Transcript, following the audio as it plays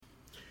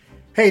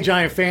Hey,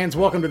 Giant fans.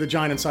 Welcome to the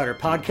Giant Insider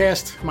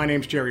Podcast. My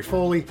name's Jerry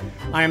Foley.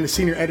 I am the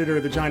senior editor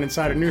of the Giant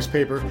Insider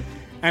newspaper.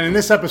 And in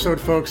this episode,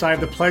 folks, I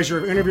have the pleasure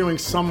of interviewing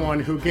someone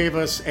who gave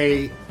us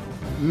a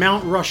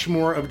Mount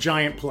Rushmore of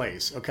Giant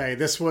plays. Okay,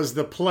 this was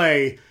the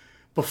play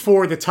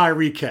before the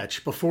Tyree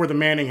catch, before the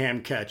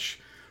Manningham catch.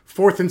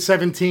 4th and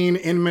 17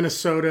 in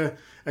Minnesota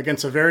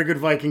against a very good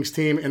Vikings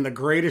team in the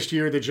greatest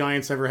year the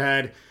Giants ever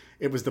had.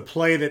 It was the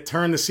play that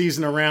turned the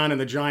season around,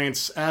 and the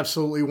Giants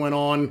absolutely went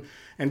on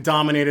and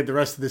dominated the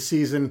rest of the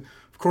season.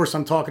 Of course,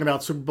 I'm talking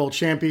about Super Bowl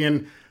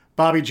champion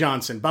Bobby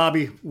Johnson.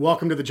 Bobby,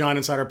 welcome to the Giant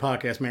Insider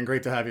Podcast, man.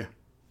 Great to have you.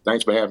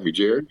 Thanks for having me,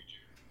 Jerry.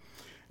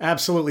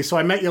 Absolutely. So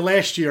I met you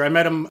last year. I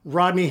met him,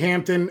 Rodney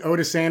Hampton,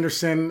 Otis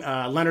Anderson,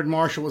 Leonard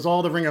Marshall. It was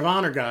all the Ring of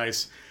Honor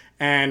guys.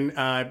 And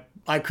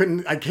I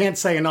can't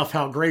say enough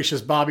how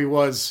gracious Bobby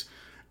was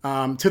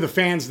to the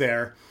fans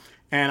there.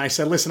 And I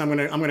said, listen, I'm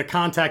gonna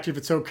contact you if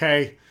it's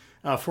okay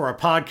for our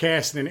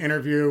podcast and an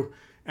interview.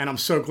 And I'm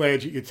so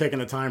glad you're taking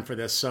the time for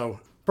this.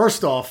 So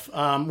first off,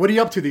 what are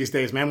you up to these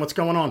days, man? What's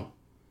going on?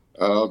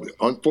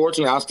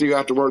 Unfortunately, I still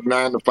have to work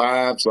 9 to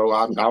 5. So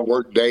I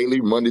work daily,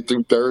 Monday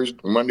through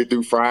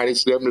Friday,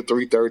 7 to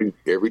 3:30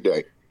 every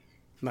day.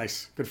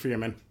 Nice. Good for you,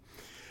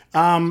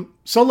 man.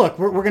 So look,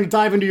 we're going to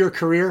dive into your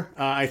career.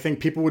 I think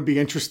people would be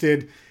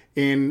interested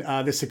in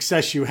the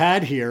success you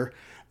had here.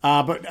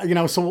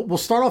 So we'll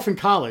start off in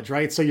college,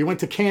 right? So you went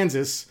to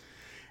Kansas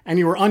and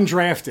you were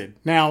undrafted.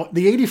 Now,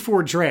 the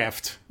 84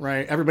 draft,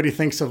 right? Everybody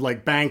thinks of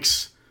like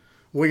Banks,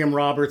 William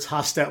Roberts,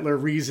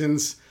 Hostetler,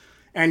 Reasons,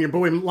 and your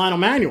boy Lionel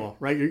Manuel,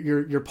 right?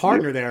 Your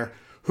partner there,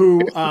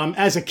 who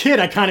as a kid,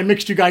 I kind of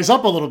mixed you guys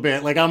up a little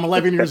bit. Like I'm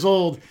 11 years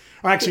old,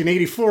 or actually in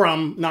 84,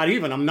 I'm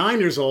 9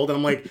 years old, and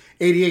I'm like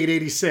 88,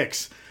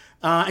 86.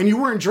 And you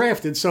weren't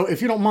drafted. So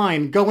if you don't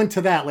mind, go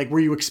into that. Like,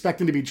 were you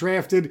expecting to be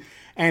drafted?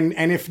 And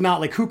if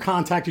not, like who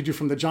contacted you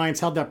from the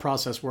Giants? How'd that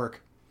process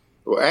work?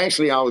 Well,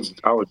 actually, I was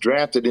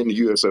drafted in the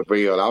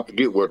USFL. I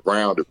forget what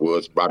round it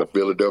was, by the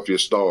Philadelphia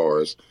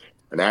Stars.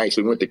 And I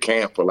actually went to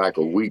camp for like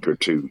a week or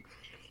two.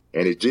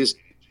 And it just,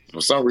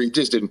 for some reason,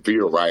 just didn't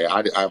feel right.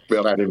 I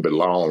felt I didn't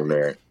belong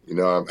there. You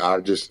know, I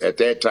just, at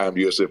that time,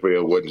 the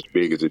USFL wasn't as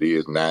big as it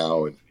is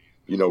now. And,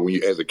 you know,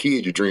 when as a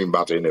kid, you dream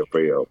about the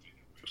NFL.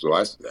 So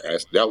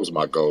that was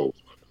my goal.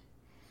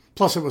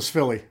 Plus, it was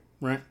Philly,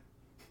 right?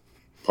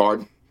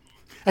 Pardon?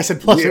 I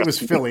said, plus it was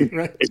Philly,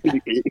 right?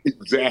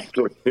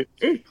 Exactly.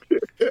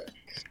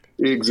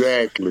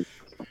 Exactly.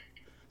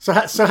 So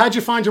how'd you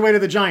find your way to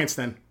the Giants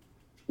then?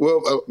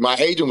 Well, my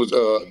agent was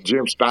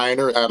Jim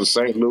Steiner out of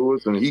St.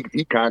 Louis, and he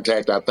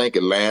contacted, I think,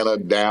 Atlanta,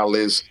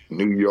 Dallas,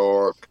 New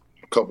York,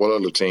 a couple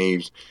other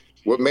teams.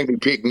 What made me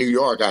pick New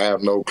York, I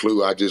have no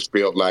clue. I just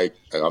felt like,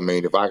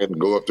 if I can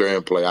go up there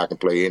and play, I can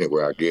play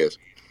anywhere, I guess.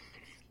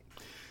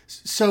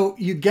 So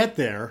you get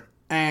there,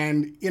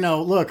 and,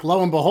 look,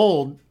 lo and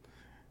behold,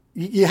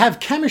 you have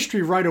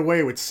chemistry right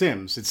away with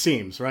Sims, it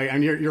seems, right?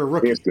 And you're a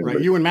rookie, Instantly.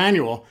 right? You and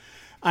Manuel.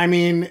 I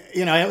mean,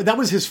 that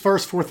was his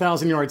first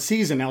 4,000-yard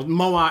season. Now,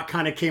 Moat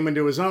kind of came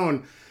into his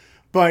own,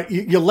 but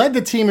you led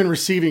the team in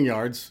receiving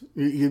yards.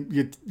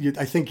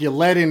 I think you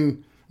led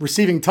in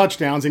receiving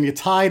touchdowns, and you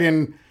tied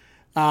in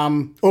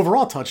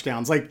overall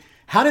touchdowns. Like,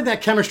 how did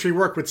that chemistry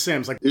work with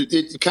Sims? Like,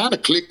 it kind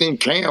of clicked in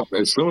camp.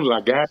 As soon as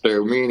I got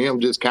there, me and him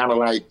just kind of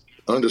like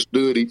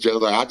understood each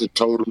other. I just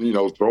told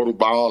him, throw the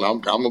ball. I'm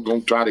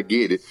going to try to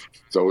get it.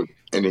 So,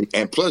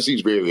 and plus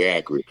he's very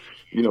accurate.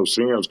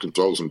 Sims can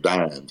throw some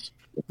dimes.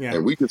 Yeah.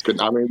 And we just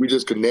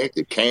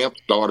connected. Camp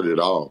started it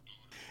all.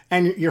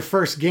 And your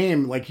first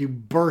game, like you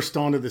burst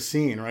onto the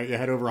scene, right? You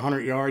had over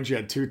 100 yards. You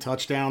had 2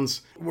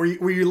 touchdowns. Were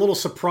you a little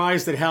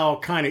surprised at how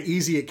kind of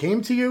easy it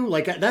came to you?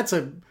 Like that's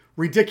a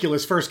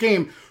ridiculous first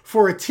game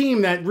for a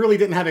team that really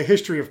didn't have a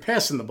history of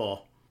passing the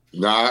ball.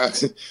 Nah,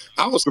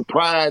 I was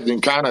surprised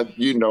and kind of,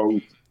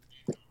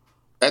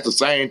 at the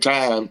same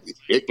time,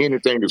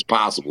 anything is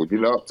possible.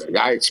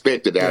 I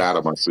expected that out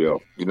of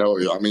myself.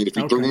 If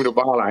he threw me the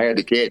ball, I had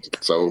to catch it.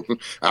 So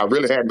I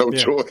really had no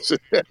choice.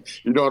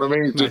 You know what I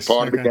mean? It's just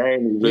part of the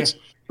game. It's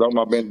something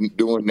I've been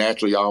doing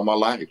naturally all my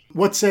life.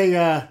 What's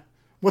a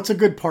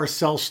good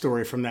Parcells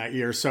story from that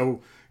year? So,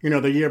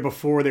 the year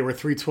before they were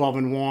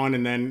 3-12-1,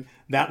 and then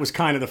that was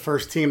kind of the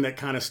first team that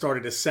kind of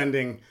started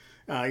ascending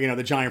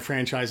the Giant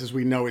franchise as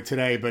we know it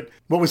today. But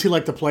what was he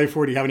like to play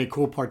for? Do you have any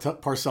cool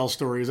Parcells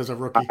stories as a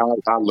rookie?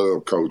 I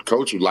love Coach.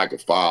 Coach was like a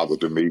father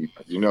to me.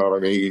 You know what I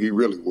mean? He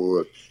really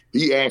was.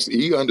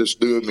 He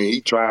understood me.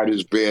 He tried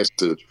his best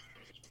to,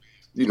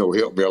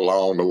 help me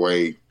along the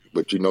way.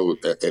 But,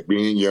 at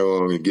being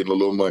young and getting a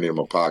little money in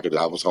my pocket,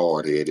 I was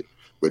hard-headed.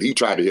 But he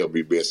tried to help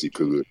me best he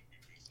could.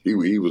 He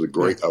was a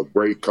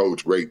great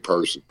coach, great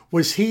person.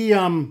 Was he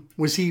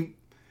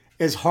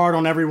as hard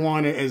on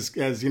everyone as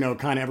kind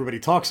of everybody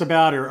talks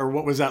about, or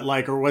what was that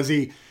like? Or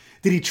did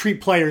he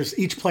treat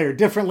each player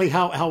differently?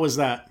 How was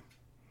that?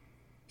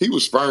 He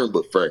was firm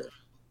but fair.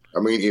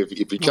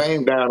 If he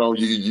came down on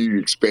you, you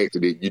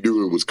expected it. You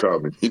knew it was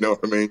coming. You know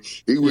what I mean?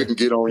 He wouldn't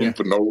get on you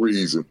for no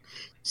reason.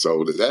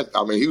 So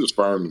he was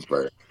firm and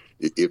fair.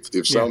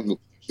 If something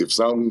If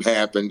something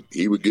happened,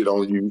 he would get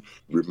on you,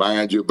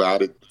 remind you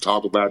about it,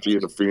 talk about you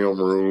in the film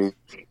room,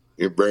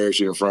 embarrass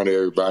you in front of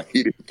everybody.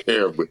 He didn't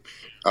care, but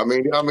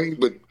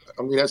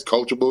that's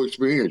coachable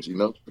experience,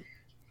 Yeah.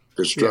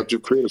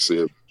 constructive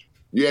criticism.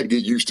 You had to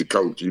get used to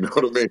coach. You know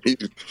what I mean?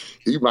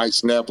 He might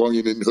snap on you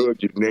and then hug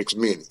you the next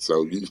minute.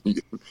 So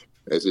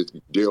that's just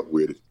dealt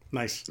with it.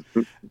 Nice.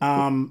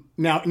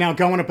 Now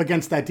going up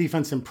against that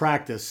defense in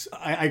practice,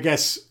 I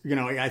guess,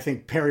 I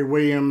think Perry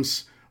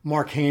Williams,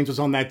 Mark Haynes was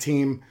on that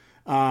team.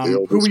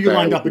 Who were you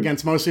lined up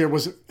against mostly, or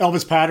was it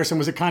Elvis Patterson?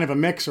 Was it kind of a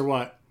mix or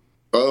what?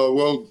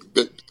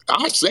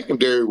 Our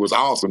secondary was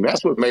awesome.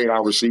 That's what made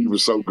our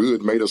receivers so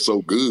good, made us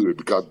so good,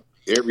 because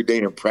every day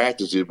in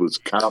practice it was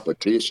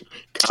competition,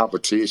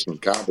 competition,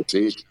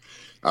 competition.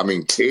 I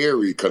mean,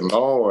 Terry,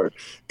 Kennard,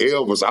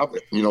 Elvis.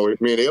 Me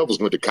and Elvis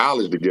went to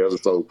college together,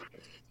 so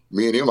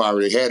me and him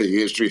already had a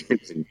history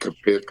and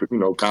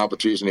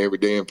competition every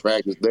day in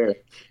practice there.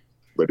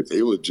 But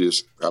it was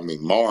just,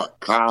 Mark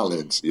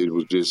Collins. It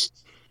was just,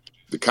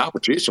 the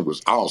competition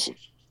was awesome.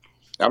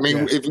 I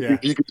mean, Yeah,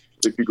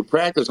 if you could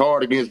practice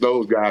hard against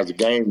those guys, the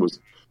game was,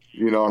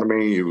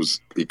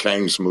 it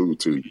came smooth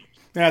to you.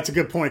 Yeah, that's a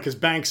good point, because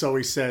Banks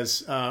always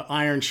says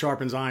iron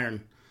sharpens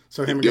iron.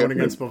 So him going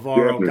against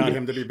Bavaro got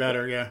him to be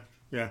better. Yeah,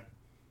 yeah.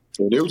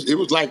 And it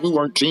was like we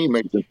weren't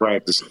teammates in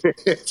practice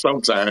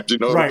sometimes, you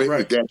know what I mean?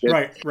 Right.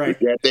 We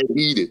got that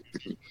heated.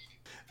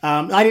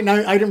 I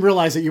didn't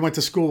realize that you went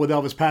to school with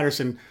Elvis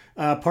Patterson.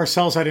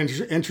 Parcells had an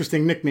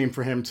interesting nickname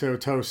for him too,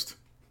 Toast.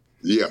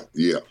 Yeah.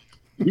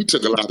 He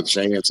took a lot of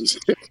chances.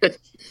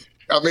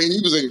 I mean, he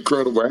was an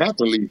incredible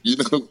athlete,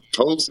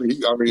 Toast.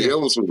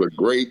 Elvis was a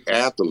great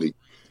athlete.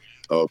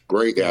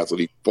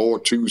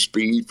 4.2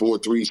 speed,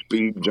 4.3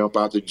 speed, jump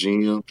out the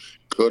gym,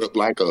 cut up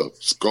like a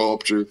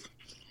sculpture.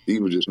 He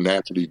was just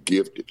naturally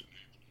gifted.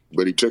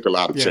 But he took a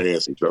lot of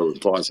chances, though.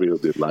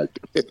 Parcells did like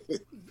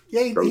that.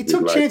 Yeah, he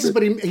took chances,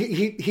 but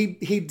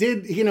he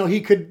did.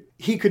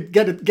 He could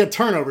get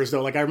turnovers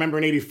though. Like I remember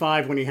in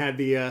 '85 when he had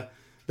the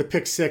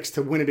pick six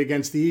to win it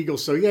against the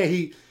Eagles. So yeah,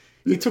 he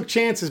took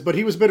chances, but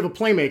he was a bit of a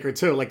playmaker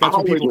too. Like that's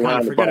what people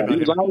kind of forget about him.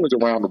 He was always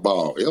around the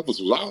ball. Elvis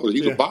was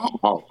always a ball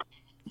hawk.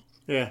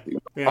 Yeah,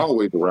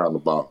 always around the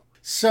ball.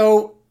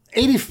 So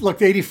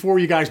the 84,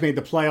 you guys made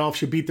the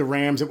playoffs. You beat the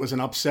Rams. It was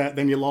an upset.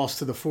 Then you lost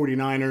to the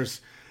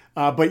 49ers.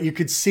 But you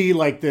could see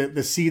like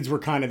the seeds were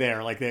kind of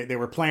there. Like they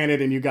were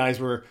planted, and you guys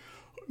were,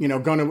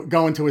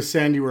 going to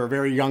ascend. You were a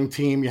very young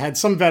team. You had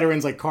some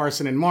veterans like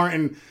Carson and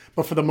Martin,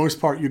 but for the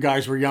most part, you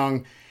guys were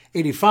young.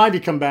 85,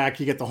 you come back,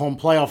 you get the home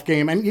playoff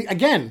game. And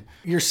again,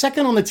 you're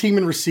second on the team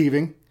in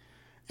receiving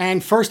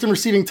and first in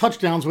receiving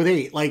touchdowns with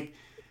 8. Like,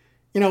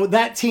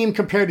 that team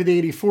compared to the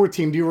 84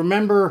 team, do you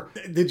remember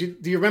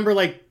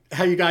like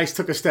how you guys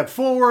took a step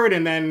forward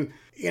and then,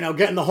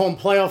 getting the home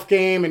playoff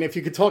game? And if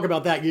you could talk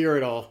about that year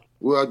at all.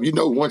 Well,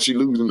 once you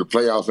lose in the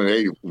playoffs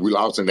we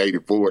lost in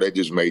 84, that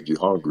just made you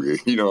hungry.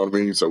 You know what I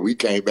mean? So we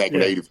came back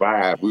in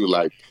 85. We were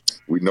like,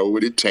 we know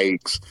what it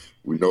takes.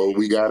 We know what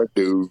we got to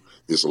do.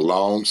 It's a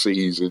long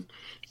season,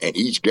 and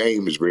each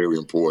game is very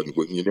important.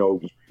 But,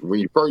 when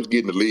you first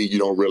get in the league, you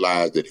don't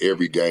realize that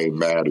every game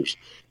matters.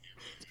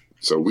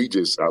 So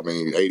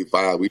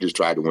 85, we just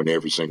tried to win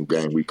every single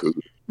game we could.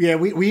 Yeah,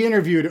 we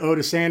interviewed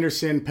Otis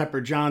Anderson,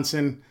 Pepper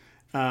Johnson,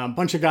 a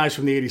bunch of guys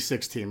from the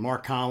 86 team,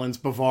 Mark Collins,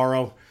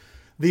 Bavaro.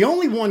 The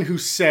only one who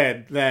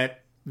said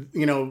that,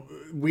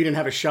 we didn't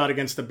have a shot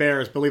against the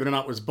Bears, believe it or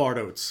not, was Bart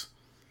Oates.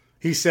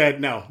 He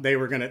said, no, they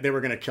were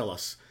gonna kill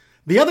us.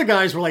 The other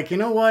guys were like, you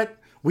know what?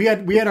 We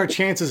had our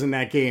chances in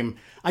that game.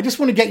 I just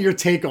want to get your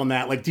take on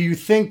that. Like, do you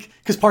think,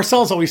 because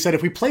Parcells always said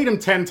if we played them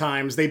 10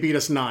 times, they beat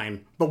us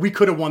 9, but we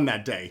could have won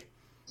that day.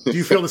 Do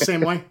you feel the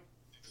same way?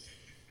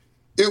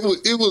 It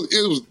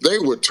was. They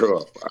were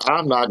tough.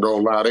 I'm not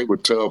gonna lie, they were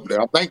tough.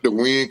 I think the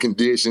wind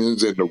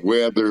conditions and the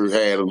weather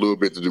had a little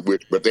bit to do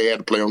with it, but they had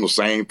to play on the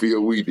same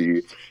field we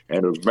did.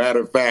 And as a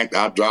matter of fact,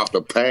 I dropped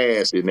a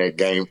pass in that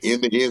game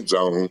in the end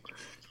zone.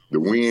 The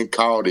wind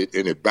caught it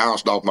and it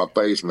bounced off my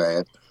face,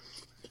 man.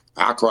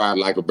 I cried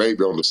like a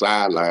baby on the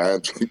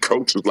sideline. The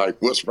coach was like,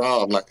 "What's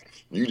wrong?" I'm like,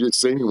 "You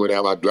just seen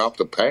whatever. I dropped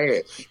a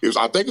pass."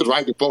 I think it was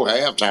right before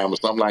halftime or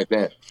something like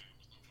that.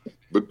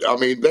 But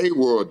they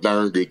were a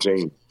darn good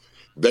team.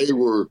 They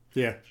were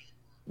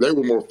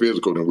more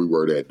physical than we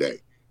were that day.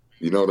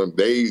 You know what I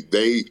mean?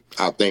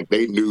 I think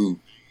they knew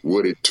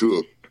what it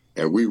took,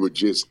 and we were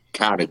just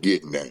kind of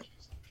getting there.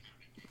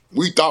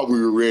 We thought we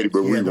were ready,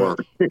 but we weren't.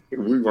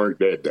 We weren't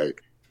that day.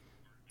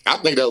 I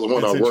think that was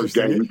one of our worst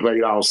games we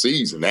played all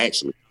season,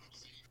 actually.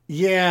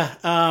 Yeah,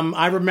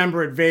 I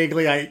remember it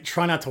vaguely. I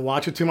try not to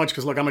watch it too much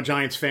because, look, I'm a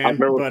Giants fan.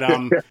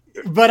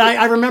 But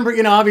I remember,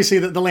 obviously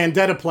the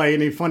Landetta play,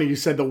 and it's funny you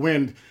said the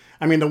wind.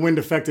 The wind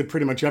affected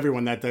pretty much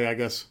everyone that day, I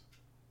guess.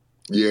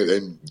 Yeah,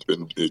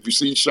 and if you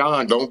see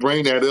Sean, don't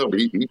bring that up.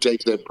 He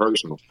takes that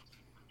personal.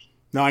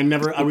 No, I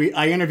never.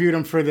 I interviewed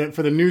him for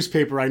the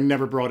newspaper. I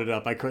never brought it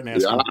up. I couldn't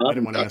ask him. I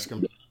didn't want to ask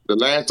him. The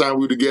last time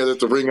we were together at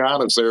the ring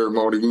honor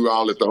ceremony, we were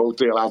all at the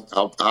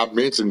hotel. I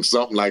mentioned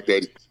something like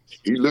that.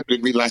 He looked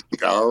at me like,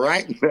 all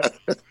right.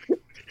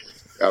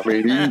 I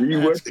mean,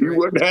 That's he great.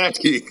 wasn't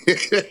happy.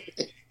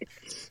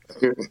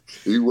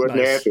 He wasn't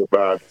Nice. happy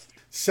about it.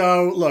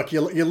 So look,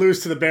 you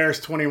lose to the Bears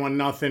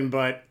 21-0,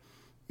 but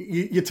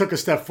you took a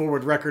step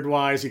forward record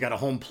wise. You got a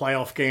home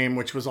playoff game,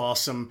 which was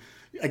awesome.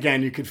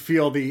 Again, you could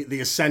feel the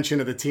ascension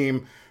of the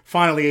team.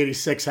 Finally,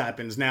 86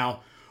 happens.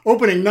 Now,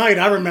 opening night,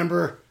 I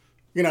remember,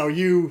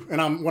 you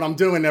and what I'm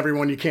doing.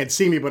 Everyone, you can't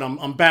see me, but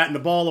I'm batting the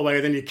ball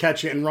away. Then you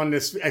catch it and run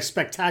this a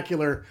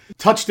spectacular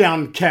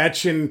touchdown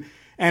catch and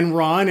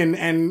run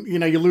and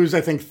you lose,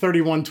 I think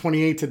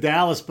 31-28 to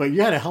Dallas. But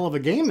you had a hell of a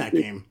game that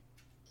game.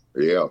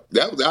 Yeah,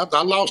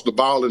 I lost the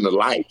ball in the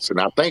lights, and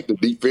I think the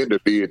defender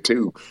did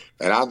too.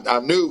 And I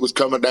knew it was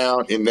coming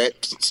down in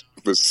that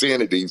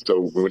vicinity.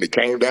 So when it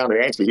came down,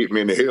 it actually hit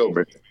me in the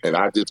helmet, and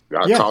I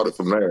Yeah. caught it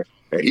from there.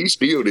 And he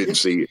still didn't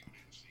see it.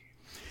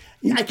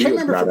 He I can't still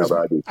remember if not it was have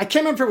idea. I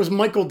can't remember if it was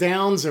Michael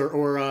Downs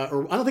or I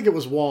don't think it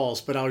was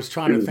Walls, but I was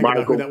trying It to was think about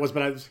who Michael. that was.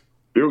 But It was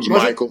was it?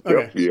 Michael.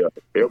 Okay, Yep,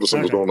 yeah,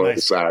 Everson was okay, on the other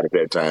nice. side at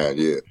that time.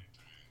 Yeah.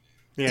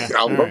 Yeah, I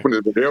all was right. hoping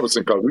it was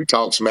Everson because we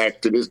talk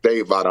smack to this day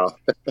about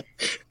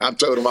I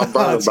told him I burned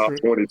That's about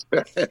great.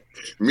 20.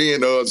 Me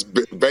and us,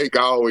 Bake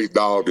always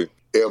dogged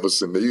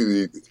Everson.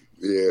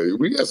 Yeah,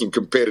 we had some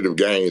competitive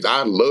games.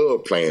 I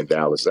love playing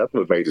Dallas. That's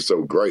what made it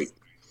so great.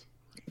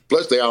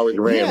 Plus, they always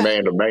ran Yeah.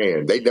 man to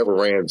man. They never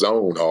ran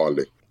zone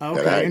hardly. And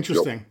Okay,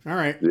 interesting. All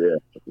right.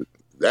 yeah,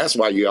 that's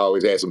why you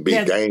always had some big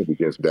Yeah, games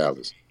against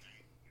Dallas.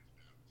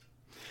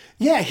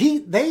 yeah.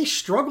 They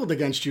struggled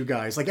against you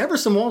guys. Like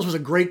Everson Walls was a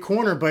great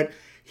corner, but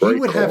he Great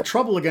would have call.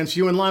 trouble against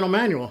you and Lionel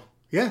Manuel.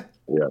 Yeah,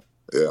 Yeah,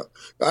 yeah.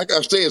 Like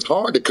I say, it's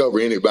hard to cover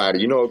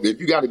anybody. If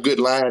you got a good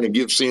line and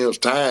give Sims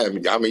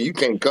time, I mean, you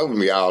can't cover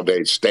me all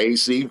day.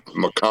 Stacy,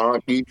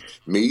 McConkey,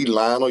 me,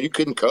 Lionel, you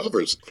couldn't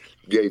cover us.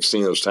 Gave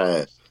Sims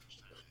time.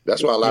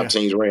 That's why a lot of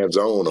yeah, teams ran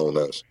zone on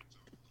us.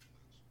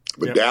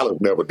 But yep. Dallas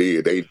never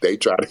did. They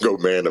tried to go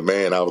man to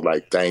man. I was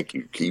like, thank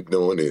you. Keep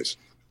doing this.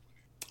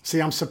 See,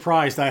 I'm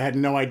surprised. I had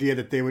no idea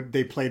that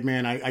they played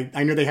man.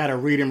 I knew they had a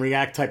read and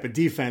react type of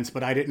defense,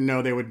 but I didn't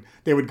know they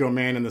would go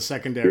man in the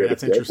secondary. Yeah,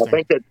 That's I interesting.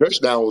 think that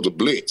touchdown was a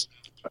blitz.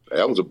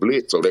 That was a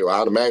blitz, so they were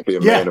automatically a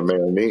man Yeah, to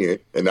man in.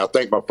 And I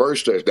think my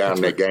first touchdown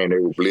in that's that right. game, they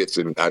were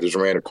blitzing. I just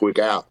ran a quick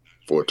out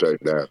for a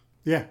touchdown.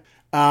 Yeah.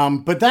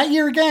 But that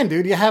year again,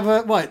 dude, you have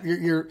a what?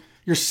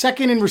 You're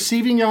second in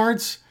receiving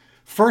yards,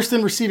 first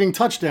in receiving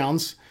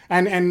touchdowns,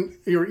 and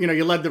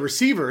you led the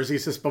receivers. He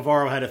says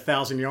Bavaro had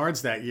 1,000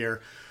 yards that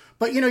year.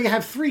 But you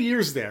have 3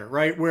 years there,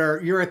 right,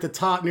 where you're at the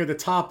top, near the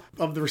top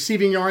of the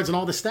receiving yards and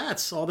all the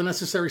stats, all the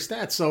necessary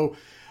stats. So,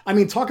 I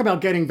mean, talk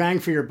about getting bang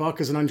for your buck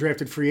as an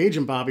undrafted free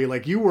agent, Bobby.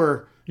 Like you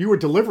were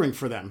delivering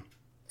for them.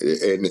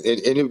 And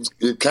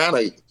it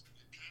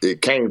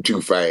came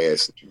too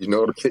fast.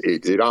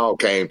 It all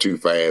came too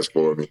fast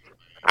for me.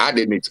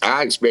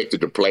 I expected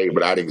to play,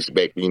 but I didn't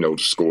expect, to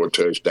score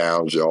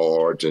touchdowns,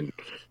 yards, and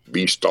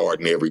be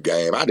starting every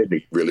game. I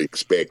didn't really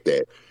expect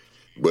that.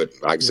 But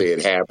like I Yeah. said,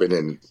 it happened,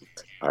 and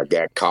I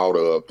got caught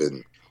up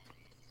in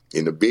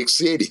the big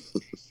city.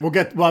 Well,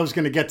 I was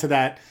going to get to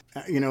that,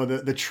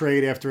 the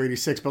trade after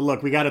 86. But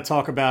look, we got to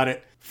talk about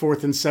it.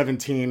 4th and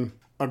 17.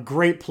 A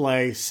great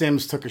play.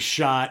 Sims took a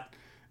shot.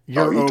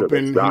 You're He took a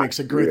open. He shot. makes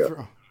a great Yeah.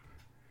 throw.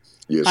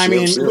 Yeah, I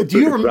mean, Sim do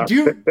you took a shot. do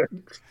you?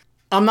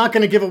 I'm not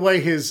going to give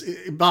away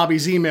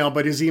Bobby's email,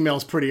 but his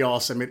email's pretty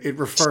awesome. It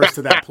refers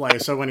to that play.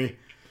 So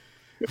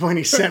when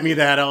he sent me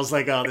that, I was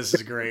like, oh, this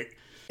is great.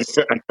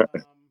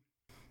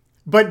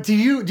 But do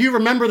you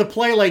remember the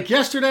play like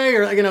yesterday,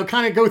 or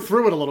kind of go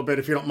through it a little bit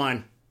if you don't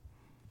mind?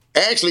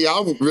 Actually,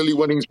 really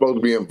wasn't even supposed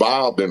to be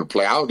involved in the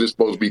play. I was just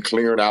supposed to be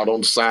clearing out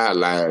on the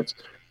sidelines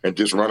and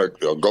just run a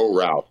go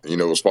route,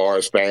 as far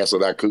as fast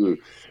as I could.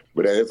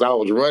 But as I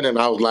was running,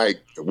 I was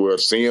like, well,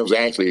 Sims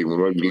actually, when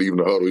we were leaving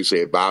the huddle, he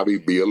said, Bobby,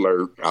 be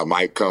alert. I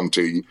might come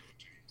to you.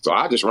 So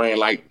I just ran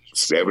like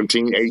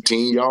 17,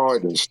 18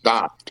 yards and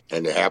stopped.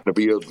 And it happened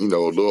to be a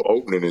little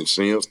opening, and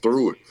Sims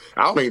threw it.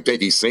 I don't even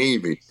think he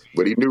seen me,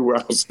 but he knew where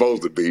I was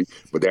supposed to be.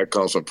 But that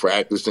comes from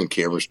practice and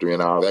chemistry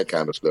and all that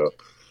kind of stuff.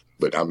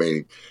 But I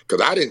mean,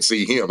 because I didn't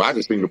see him, I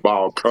just seen the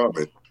ball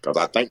coming. Because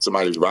I think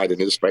somebody's right in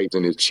his face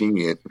and his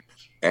chin,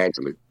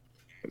 actually.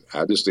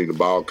 I just seen the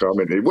ball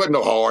coming. It wasn't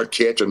a hard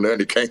catch or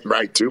nothing. It came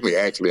right to me,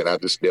 actually, and I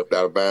just stepped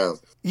out of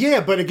bounds. Yeah,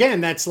 but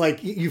again, that's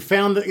like you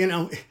found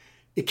that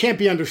it can't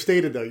be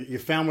understated though. You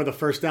found where the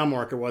first down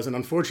marker was, and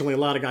unfortunately, a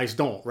lot of guys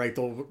don't. Right?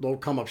 They'll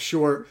come up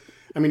short.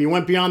 I mean, you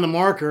went beyond the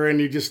marker and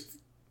you just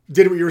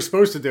did what you were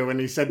supposed to do,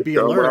 and he said, "Be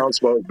That's what I alert." was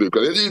supposed to do.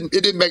 Because it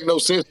didn't make no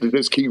sense to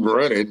just keep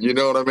running. You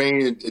know what I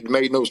mean? It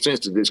made no sense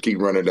to just keep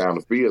running down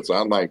the field. So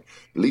I'm like,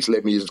 at least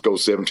let me just go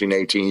 17,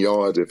 18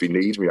 yards. If he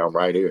needs me, I'm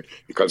right here.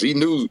 Because he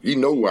knew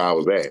where I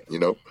was at,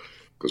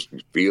 because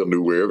Field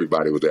knew where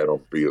everybody was at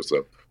on the field.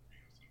 So,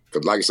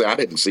 because like I said, I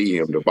didn't see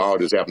him. The ball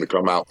just happened to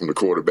come out from the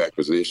quarterback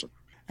position.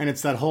 And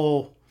it's that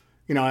whole,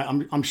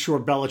 I'm sure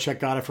Belichick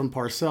got it from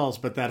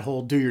Parcells, but that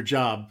whole "do your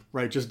job,"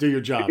 right? Just do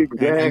your job,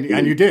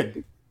 and you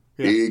did.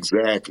 Yeah.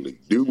 Exactly.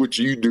 Do what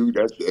you do.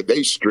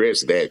 They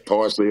stress that.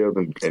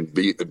 Parcells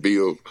and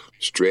Bill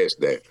stress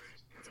that.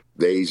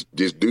 They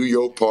just do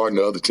your part, and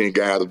the other 10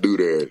 guys will do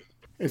theirs.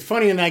 It's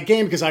funny in that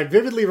game because I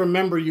vividly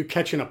remember you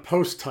catching a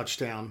post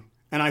touchdown,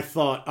 and I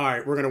thought, all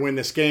right, we're going to win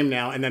this game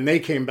now. And then they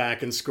came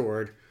back and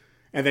scored,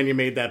 and then you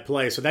made that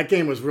play. So that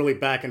game was really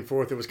back and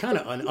forth. It was kind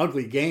of an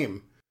ugly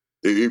game.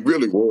 It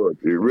really was.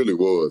 It really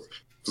was.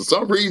 For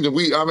some reason,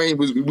 we got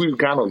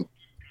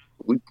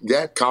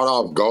caught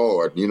off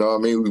guard. You know what I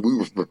mean? We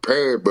were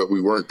prepared, but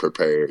we weren't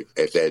prepared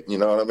at that. You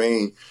know what I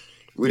mean?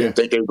 We didn't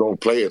think they were going to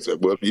play us.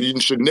 Well, you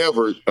should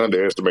never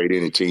underestimate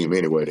any team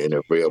anyway in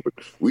the NFL, but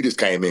we just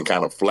came in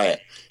kind of flat,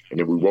 and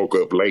then we woke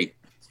up late.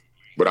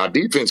 But our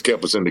defense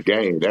kept us in the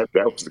game. That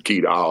was the key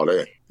to all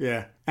that.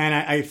 Yeah, and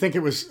I think it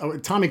was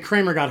Tommy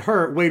Kramer got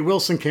hurt. Wade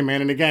Wilson came in,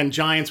 and again,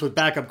 Giants with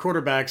backup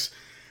quarterbacks.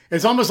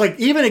 It's almost like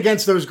even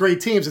against those great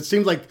teams, it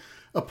seemed like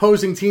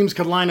opposing teams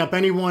could line up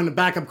anyone, a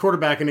backup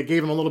quarterback, and it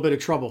gave them a little bit of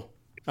trouble.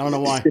 I don't know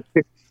why.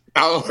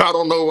 I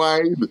don't know why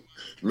either.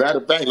 Matter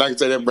of fact, like I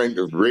said, that brings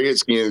the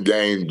Redskins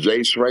game.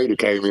 Jay Schrader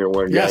came in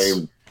one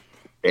game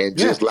and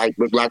just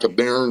looked like a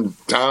darn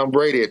Tom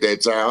Brady at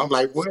that time. I'm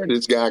like, where did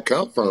this guy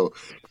come from?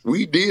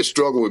 We did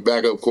struggle with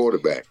backup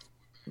quarterback.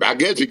 I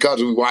guess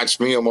because we watched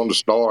film on the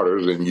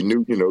starters and you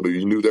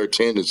knew their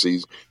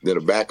tendencies. Then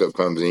a backup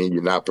comes in,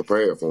 you're not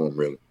prepared for them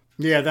really.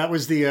 Yeah, that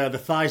was the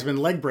Theismann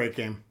leg break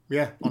game.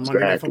 Yeah, on Monday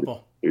Night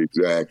Football.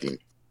 Exactly.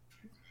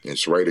 And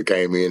Schrader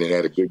came in and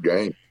had a good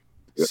game.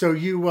 Yep. So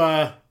you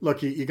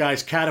you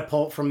guys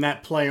catapult from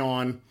that play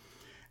on,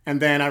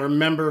 and then I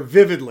remember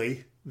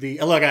vividly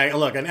and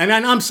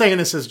I'm saying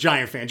this as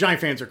Giant fan. Giant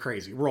fans are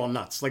crazy. We're all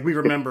nuts. Like we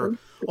remember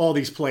all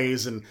these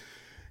plays, and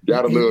you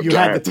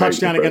had the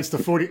touchdown against the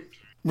 40.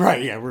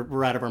 Right? Yeah,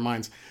 we're out of our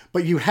minds.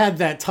 But you had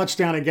that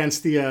touchdown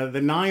against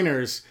the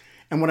Niners,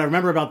 and what I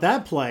remember about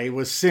that play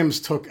was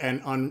Sims took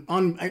an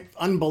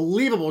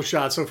unbelievable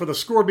shot. So for the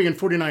score being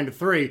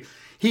 49-3,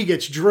 he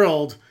gets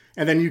drilled.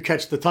 And then you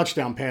catch the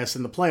touchdown pass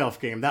in the playoff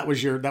game. That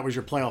was your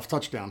playoff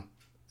touchdown.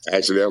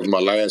 Actually, that was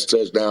my last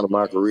touchdown of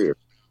my career.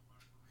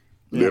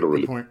 Literally.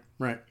 Good point.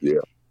 Right.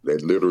 Yeah,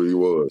 that literally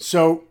was.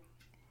 So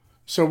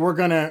we're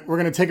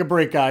gonna take a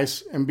break,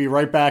 guys, and be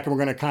right back, and we're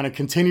gonna kind of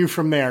continue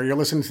from there. You're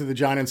listening to the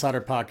Giant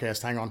Insider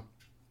Podcast. Hang on.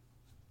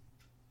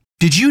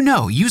 Did you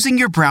know using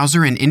your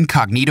browser in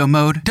incognito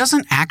mode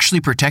doesn't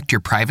actually protect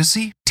your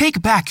privacy?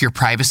 Take back your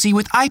privacy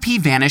with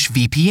IPVanish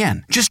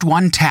VPN. Just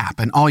one tap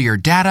and all your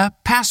data,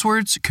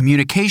 passwords,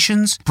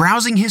 communications,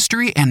 browsing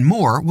history, and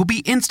more will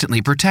be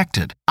instantly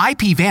protected.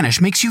 IPVanish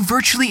makes you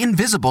virtually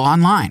invisible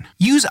online.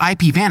 Use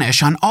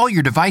IPVanish on all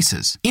your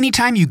devices,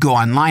 anytime you go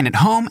online at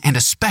home and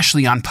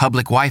especially on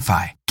public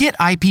Wi-Fi. Get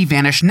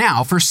IPVanish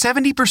now for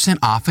 70%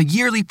 off a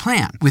yearly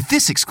plan with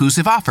this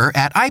exclusive offer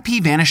at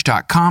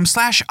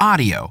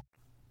ipvanish.com/audio.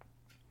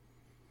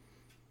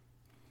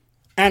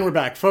 And we're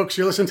back, folks.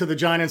 You're listening to the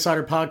Giant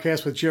Insider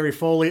Podcast with Jerry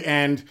Foley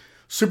and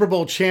Super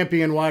Bowl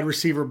champion wide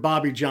receiver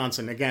Bobby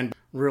Johnson. Again,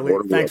 really,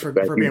 thanks for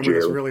being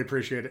with us. Really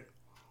appreciate it.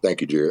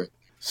 Thank you, Jerry.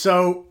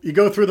 So you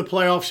go through the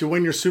playoffs, you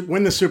win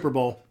the Super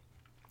Bowl.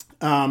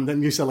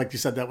 Then you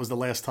said, that was the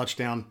last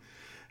touchdown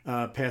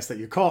pass that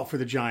you caught for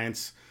the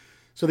Giants.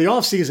 So the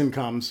offseason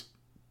comes,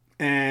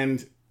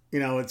 and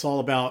it's all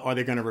about, are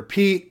they going to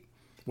repeat?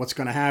 What's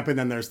going to happen?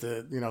 Then there's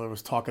there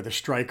was talk of the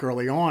strike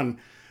early on.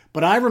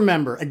 But I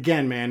remember,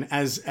 again, man,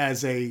 I was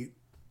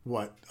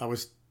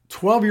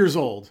 12 years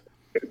old,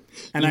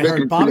 and I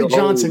heard Bobby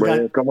Johnson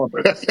got. Come on.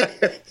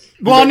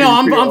 Well, no,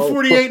 I'm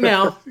 48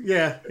 now.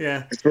 Yeah.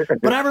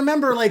 But I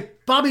remember,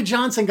 Bobby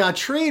Johnson got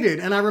traded,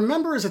 and I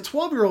remember as a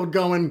 12-year-old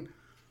going,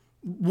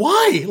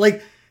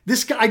 "Why?"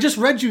 This guy. I just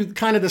read you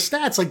kind of the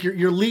stats.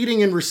 You're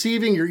leading and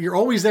receiving. You're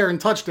always there in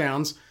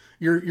touchdowns.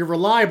 You're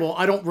reliable.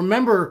 I don't even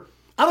remember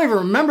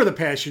the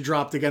pass you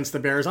dropped against the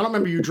Bears. I don't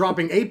remember you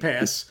dropping a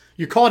pass.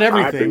 You caught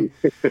everything.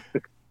 Right.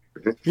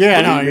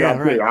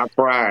 I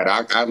cried.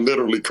 I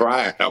literally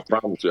cried. I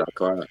promise you, I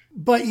cried.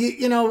 But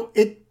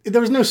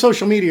there was no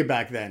social media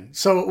back then,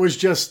 so it was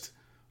just,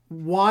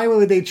 why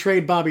would they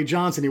trade Bobby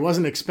Johnson? He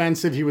wasn't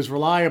expensive. He was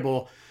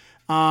reliable.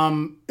 Look,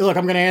 I'm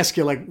going to ask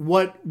you,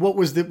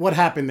 what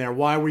happened there?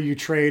 Why were you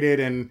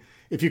traded? And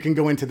if you can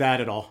go into that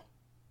at all.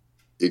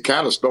 It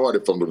kind of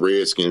started from the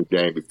Redskins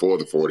game before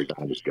the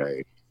 49ers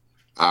game.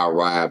 I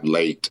arrived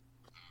late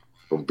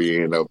from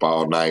being up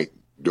all night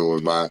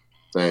doing my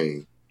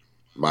thing,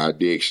 my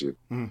addiction.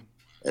 And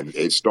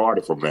it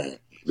started from that.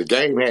 The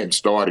game hadn't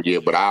started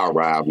yet, but I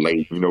arrived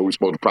late. We're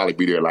supposed to probably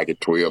be there at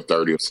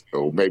 12:30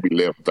 or maybe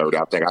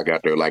 11:30. I think I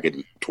got there at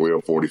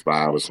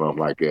 12:45 or something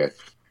like that.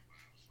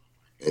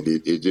 And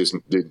it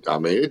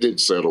didn't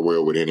settle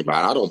well with anybody.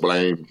 I don't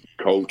blame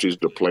coaches,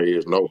 the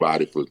players,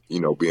 nobody for,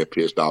 being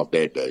pissed off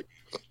that day.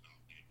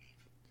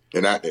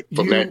 And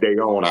from that day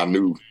on, I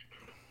knew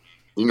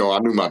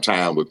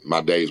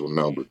my days were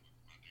numbered.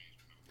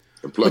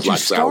 And plus, but you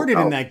started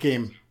in that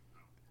game.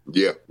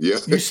 Yeah. You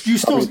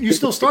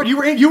still started.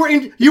 You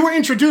were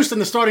introduced in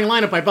the starting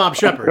lineup by Bob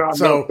Shepard.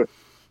 So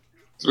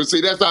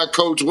see, that's how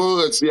Coach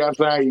was. See, that's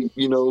how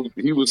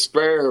he was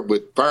fair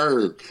but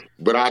firm.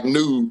 But I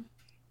knew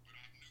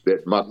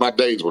that my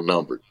days were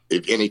numbered.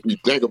 If you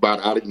think about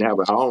it, I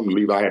don't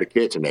believe I had a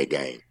catch in that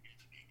game.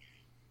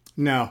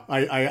 No,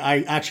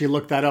 I actually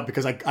looked that up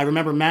because I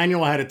remember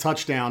Manuel had a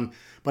touchdown,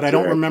 but I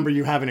don't Exactly. remember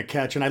you having a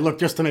catch. And I looked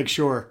just to make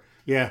sure.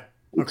 Yeah.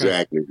 Okay.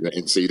 Exactly.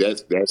 And see,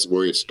 that's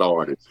where it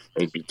started.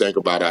 And if you think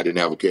about it, I didn't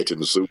have a catch in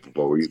the Super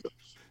Bowl either.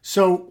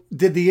 So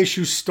did the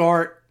issue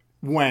start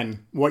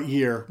when? What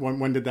year?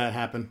 When did that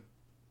happen?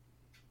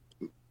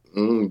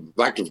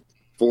 Like the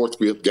fourth,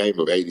 fifth game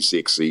of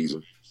 '86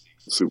 season,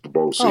 Super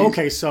Bowl Oh, season.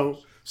 okay.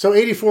 So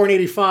 84 and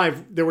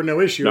 85, there were no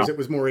No, issues. It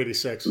was more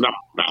 86. no.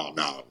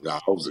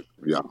 I was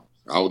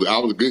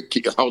a good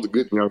kid. I was a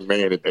good young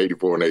man in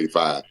 '84 and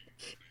 '85.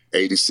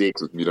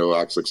 '86,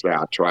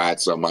 I tried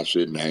something I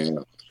shouldn't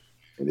have,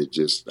 and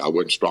I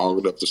wasn't strong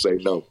enough to say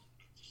no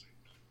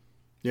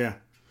Yeah.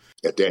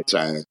 at that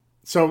time.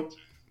 So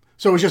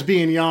so it was just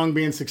being young,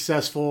 being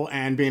successful,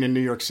 and being in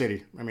New York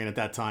City. I mean, at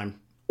that time.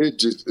 It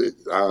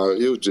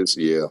was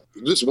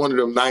just one of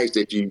them nights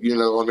that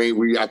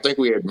I think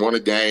we had won a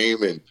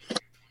game and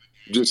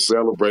just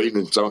celebrating,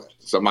 and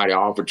somebody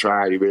offered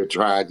try it. You ever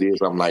tried this?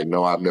 I'm like,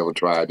 no, I've never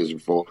tried this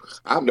before.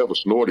 I've never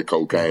snorted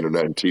cocaine or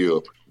nothing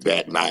until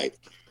that night.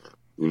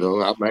 I've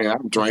Okay.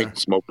 drank,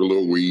 smoked a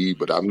little weed,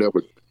 but I've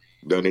never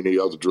done any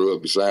other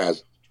drug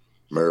besides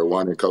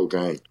marijuana and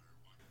cocaine.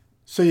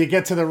 So you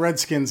get to the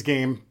Redskins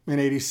game in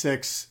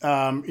 '86.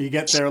 You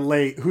get there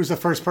late. Who's the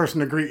first person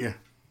to greet you?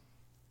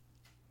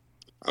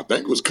 I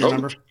think it was Do you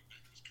remember? coach.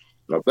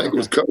 I think it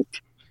was Okay.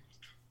 coach.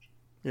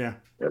 Yeah.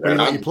 And But he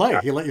let I, you play.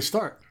 He let you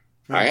start.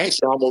 I Yeah.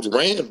 actually almost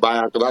ran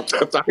by because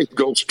I thought he'd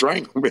go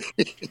strangle me.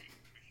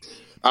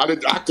 I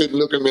couldn't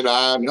look him in the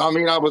eye. I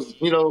mean, I was,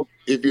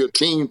 if you're a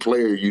team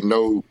player, you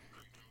know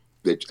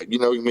that,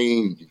 what I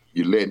mean,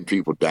 you're letting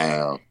people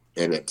down.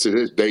 And to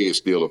this day, it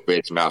still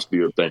affects me. I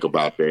still think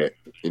about that.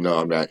 I'm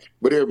not,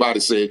 but everybody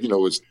said,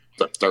 it's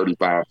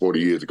 35, 40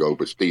 years ago,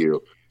 but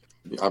still,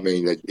 I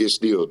mean, it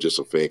still just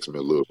affects me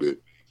a little bit.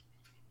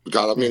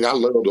 Because, I Yeah. mean, I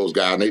love those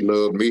guys, and they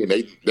love me, and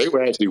they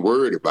were actually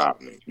worried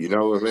about me. You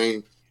know what I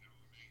mean?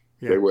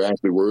 They Yeah. were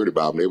actually worried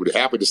about me. They were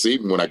happy to see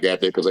me when I got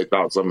there because they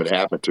thought something had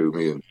happened to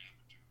me. And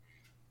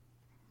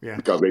Yeah.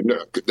 because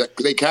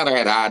they kind of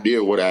had an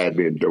idea of what I had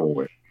been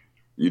doing,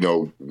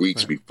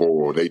 weeks Right.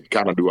 before. They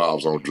kind of knew I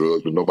was on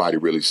drugs, but nobody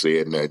really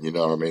said nothing. You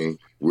know what I mean?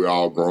 We're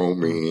all grown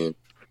Mhm. men,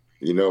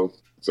 you know.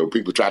 So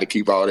people try to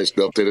keep all that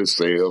stuff to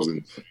themselves,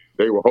 and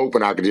they were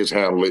hoping I could just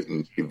handle it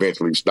and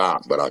eventually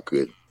stop, but I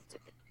couldn't.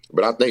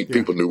 But I think Yeah.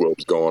 people knew what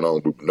was going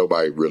on, but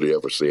nobody really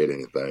ever said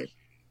anything.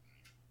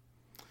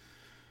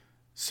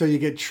 So you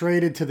get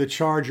traded to the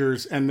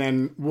Chargers, and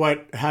then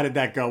what? How did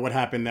that go? What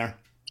happened there?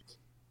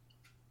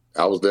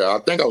 I was there. I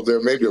think I was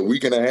there maybe a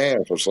week and a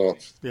half or something,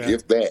 Yeah.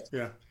 if that.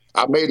 Yeah.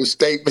 I made a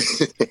statement.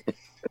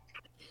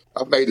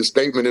 I made a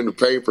statement in the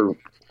paper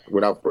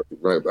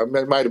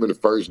it might have been the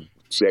first,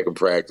 second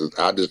practice.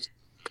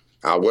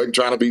 I wasn't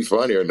trying to be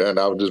funny or nothing.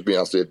 I was just being.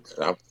 I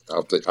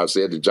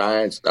said the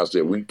Giants. I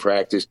said we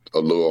practiced a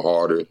little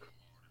harder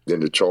than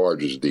the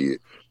Chargers did.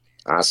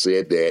 I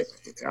said that.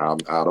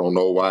 I don't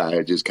know why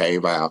it just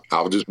came out.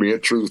 I was just being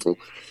truthful.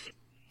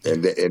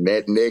 And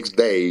that next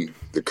day,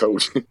 the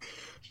coach.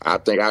 I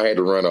think I had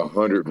to run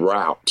 100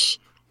 routes.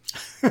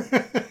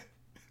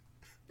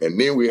 And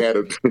then we had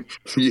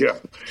yeah,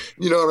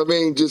 you know what I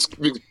mean?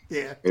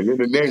 Yeah. And then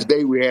the next Yeah.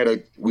 day we had a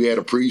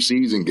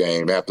preseason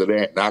game after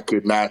that, and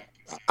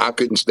I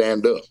couldn't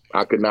stand up.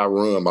 I could not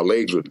run. My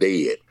legs were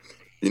dead,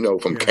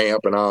 from Yeah.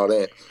 camp and all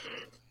that.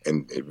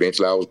 And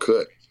eventually I was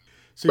cut.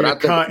 So But you're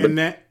cut, and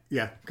then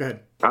yeah. Go ahead.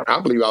 I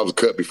believe I was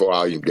cut before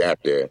I even got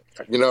there.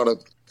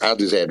 I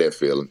just had that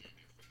feeling.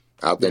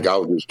 I think Yeah. I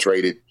was just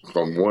traded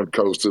from one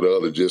coast to the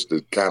other just to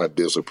kind of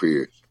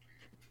disappear,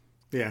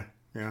 Yeah.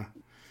 Yeah.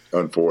 So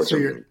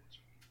unfortunately.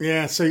 you're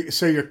yeah.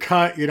 So you're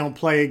cut. You don't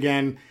play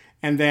again,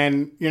 and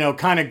then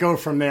kind of go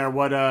from there.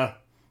 What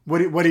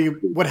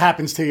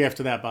happens to you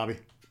after that, Bobby?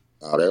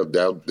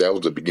 That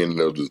was the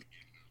beginning of the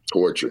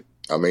torture.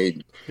 I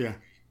mean, Yeah.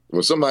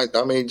 when somebody,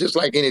 I mean, just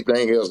like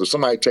anything else, if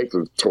somebody takes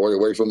a toy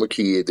away from a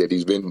kid that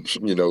he's been,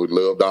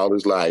 loved all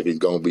his life, it's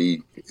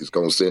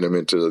gonna send him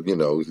into,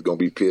 he's gonna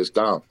be pissed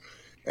off.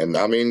 And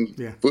I mean,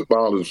 Yeah.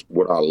 football is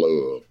what I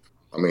love.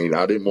 I mean,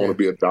 I didn't want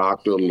to Yeah. be a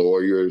doctor,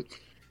 lawyer,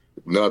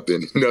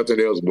 nothing else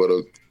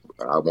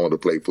I wanted to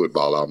play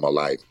football all my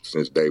life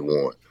since day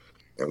one.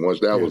 And once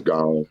that Yeah. was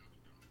gone,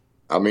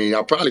 I mean,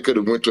 I probably could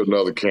have went to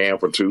another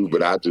camp or two,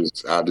 but I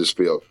just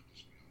felt,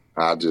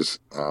 I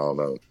don't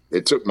know.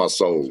 It took my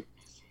soul.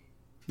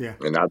 Yeah.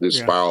 And I just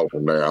Yeah. spiraled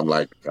from there. I'm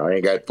like, I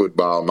ain't got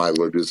football. Might as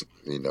well just,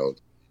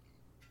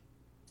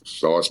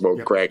 start smoking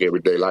Yep. crack every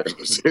day. Like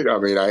I said, I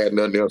mean, I had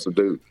nothing else to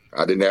do.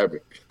 I didn't have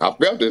it. I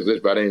felt as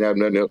if I didn't have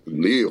nothing else to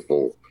live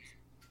for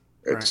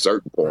at Right.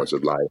 certain Right. points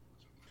of life.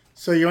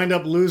 So you end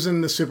up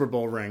losing the Super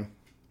Bowl ring,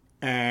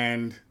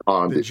 and the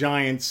Bonded.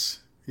 Giants.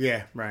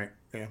 Yeah. Right.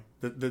 Yeah.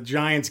 The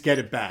Giants get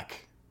it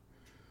back.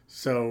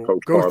 So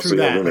Coach go through Parcells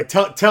that. in Like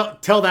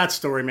it. tell that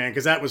story, man,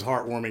 because that was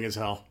heartwarming as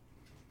hell.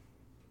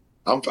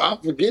 I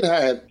forget how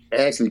it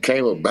actually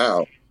came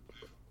about.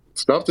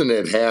 Something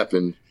that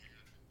happened.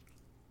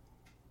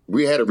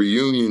 We had a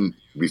reunion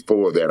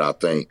before that, I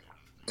think.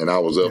 And I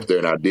was Yeah. up there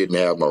and I didn't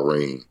have my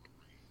ring.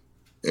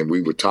 and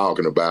we were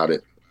talking about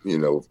it. You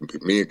know,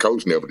 me and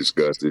Coach never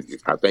discussed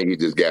it. I think he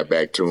just got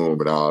back to him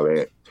and all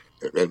that.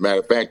 As a matter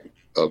of fact,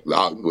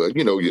 well,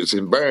 you know, it's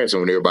embarrassing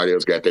when everybody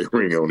else got their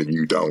ring on and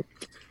you don't.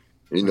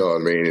 You know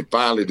what I mean? And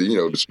finally,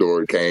 the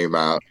story came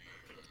out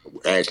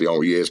actually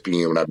on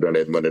ESPN when I done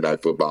that Monday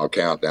Night Football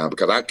countdown,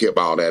 because I kept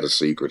all that a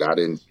secret. I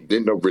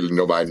didn't know really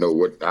nobody know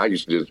what. I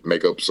used to just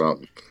make up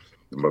something.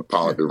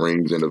 The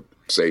rings in the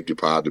safety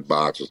deposit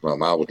box or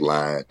something. I was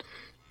lying.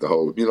 The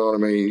whole, you know what I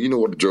mean? You know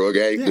what the drug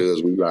addict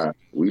does? We lied.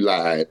 We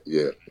lied.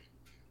 Yeah.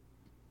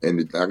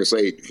 And like I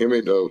say, him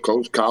and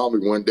Coach called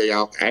me one day.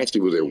 I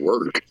actually was at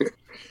work.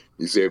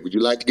 He said, "Would you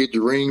like to get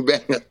your ring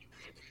back?"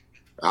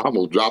 I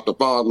almost dropped the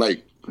ball.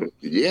 Like,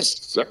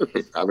 yes, sir.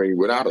 I mean,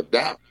 without a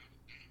doubt.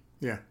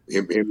 Yeah.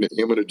 Him and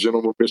the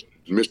gentleman,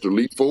 Mr.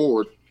 Lee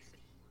Ford.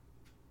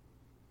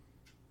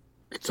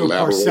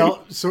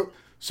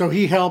 So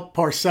he helped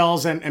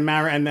Parcells and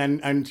Mara,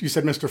 and you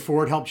said Mr.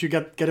 Ford helped you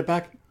get it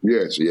back?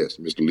 Yes,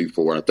 Mr. Lee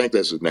Ford. I think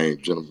that's his name,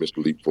 gentleman,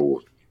 Mr. Lee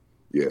Ford.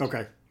 Yes.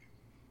 Okay.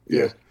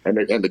 Yeah. And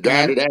the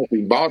guy that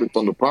actually bought it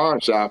from the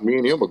pawn shop, me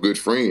and him are good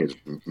friends.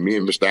 Me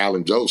and Mr.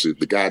 Allen Joseph,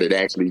 the guy that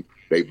actually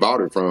they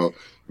bought it from,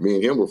 me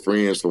and him were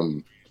friends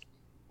from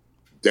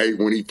day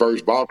when he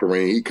first bought the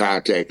ring. He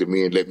contacted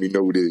me and let me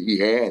know that he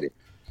had it.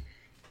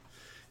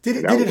 Did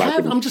it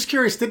have? I'm just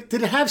curious. Did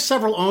it have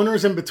several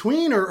owners in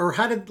between, or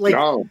how did like?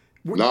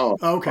 No.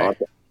 Okay.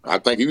 I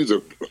think he was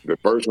the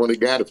first one that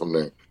got it from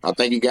there. I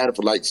think he got it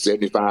for like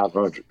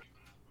 $7,500,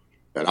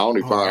 and I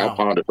only I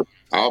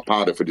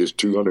pawned it for just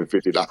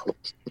 $250.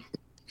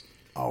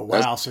 Oh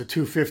wow! So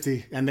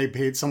 $250,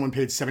 and someone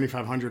paid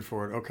 $7,500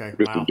 for it. Okay,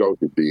 Mr.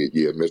 Joseph did,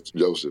 yeah. Mr.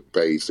 Joseph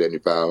paid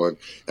 $7,500,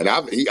 and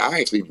I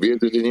actually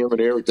visited him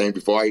and everything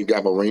before I even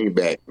got my ring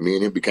back. Me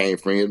and him became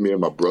friends. Me and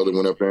my brother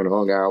went up there and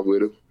hung out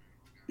with him.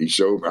 He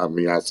showed.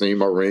 I seen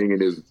my ring in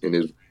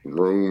his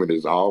room, in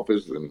his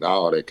office, and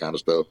all that kind of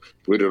stuff.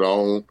 Put it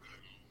on.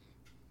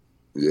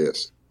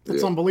 Yes,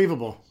 that's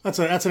unbelievable. That's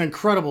an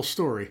incredible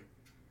story.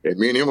 And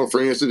me and him are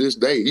friends to this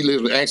day. He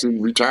lives actually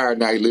retired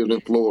now. He lives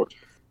in Florida.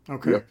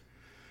 Okay. Yep.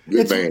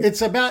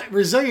 It's about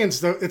resilience,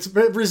 though. It's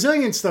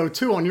resilience, though,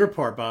 too, on your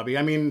part, Bobby.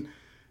 I mean,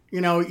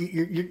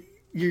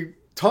 you're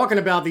talking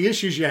about the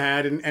issues you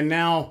had, and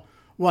now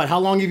what? How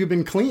long have you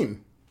been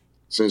clean?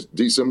 Since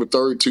December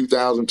 3rd,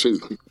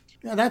 2002.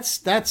 Yeah,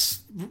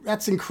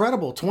 that's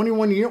incredible.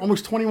 21 years,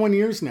 almost 21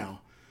 years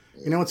now.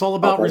 It's all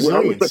about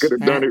resilience. I could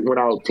have done it when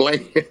I was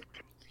playing.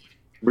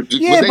 But they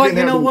but didn't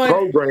you know have what?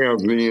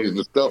 Programs and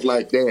stuff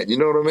like that. You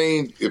know what I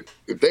mean? If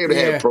they would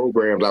have had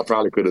programs, I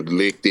probably could have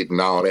licked it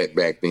and all that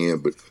back then.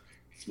 But there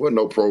wasn't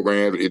no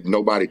programs.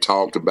 Nobody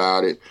talked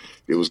about it.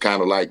 It was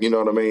kind of like, you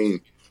know what I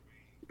mean?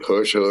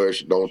 Hush,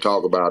 hush, don't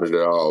talk about it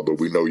at all. But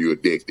we know you're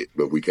addicted,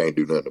 but we can't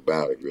do nothing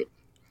about it, really.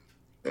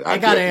 And I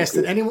got to ask,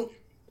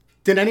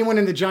 did anyone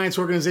in the Giants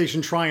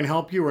organization try and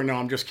help you, or no?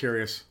 I'm just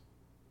curious.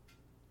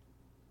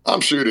 I'm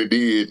sure they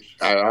did.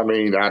 I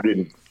mean, I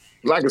didn't.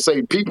 Like I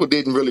say, we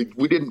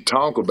didn't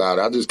talk about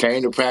it. I just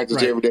came to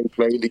practice every day,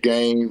 played the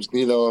games.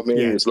 You know what I mean?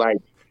 Yeah. It's like,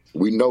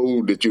 we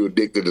know that you're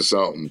addicted to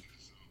something,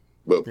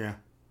 but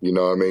you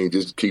know what I mean?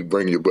 Just keep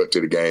bringing your butt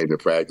to the games and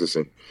practice.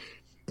 And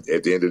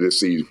at the end of the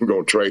season, we're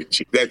going to trade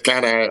you. That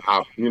kind of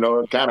how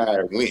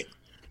it went.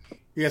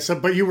 Yeah. So,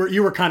 but you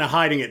were kind of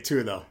hiding it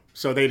too, though.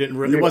 So they didn't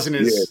really, it wasn't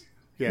as. Yeah.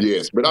 Yeah.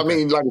 Yes, but I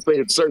mean, like I say,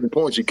 at certain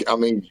points,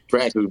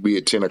 practice would be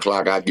at 10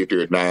 o'clock. I'd get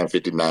there at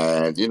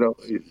 9:59.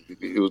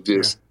 It was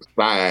just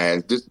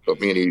signs, just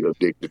of any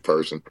addicted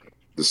person.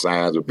 The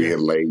signs of being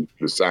late,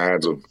 the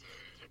signs of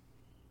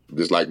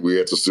just like we're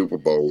at the Super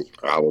Bowl.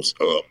 I was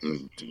up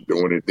and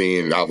doing it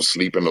then. And I was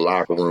sleeping in the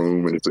locker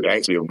room, and it's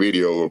actually a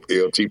video of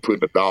LT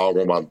putting a dog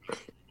in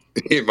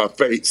my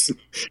face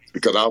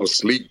because I was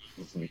asleep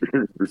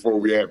before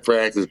we had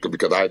practice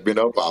because I had been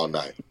up all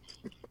night.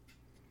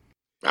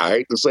 I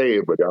hate to say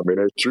it, but I mean,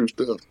 that's true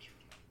stuff.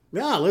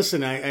 Yeah,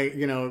 listen, I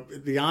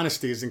the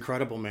honesty is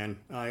incredible, man.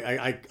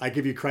 I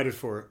give you credit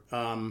for it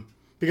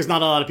because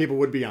not a lot of people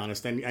would be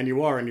honest, and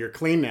you are, and you're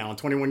clean now in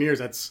 21 years.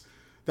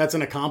 That's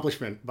an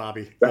accomplishment,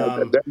 Bobby.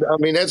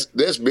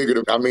 That's bigger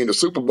than, the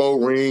Super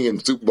Bowl ring and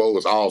the Super Bowl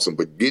was awesome,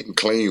 but getting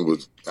clean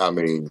was, I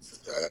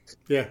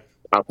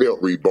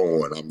felt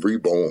reborn. I'm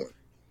reborn.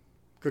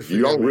 Good for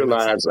you. Don't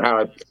realize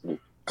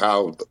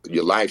how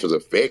your life is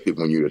affected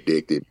when you're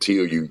addicted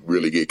till you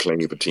really get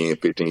clean for 10,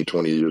 15,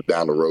 20 years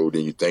down the road.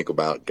 And you think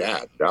about,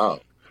 God,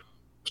 dog,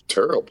 it's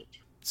terrible.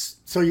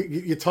 So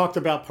you talked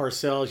about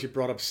Parcells, you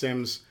brought up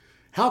Sims.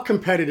 How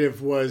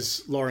competitive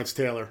was Lawrence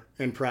Taylor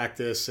in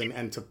practice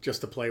and to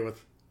play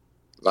with?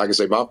 Like I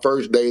say, my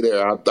first day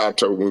there, I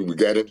told when we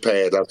got in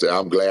pads, I said,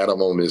 I'm glad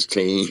I'm on this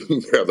team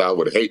because I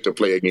would hate to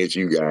play against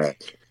you guys.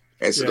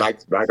 And so like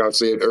I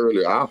said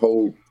earlier, our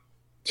whole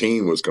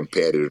team was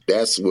competitive.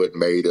 That's what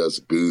made us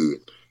good.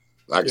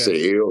 Like I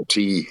said,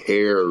 LT,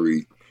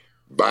 Harry,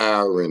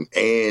 Byron,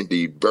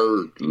 Andy,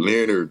 Burt,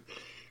 Leonard.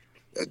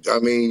 I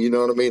mean, you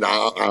know what I mean?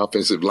 Our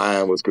offensive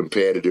line was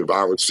competitive.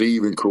 Our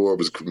receiving core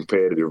was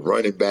competitive.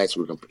 Running backs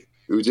were competitive.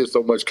 It was just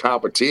so much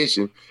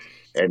competition.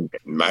 And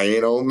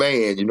man, oh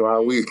man, you know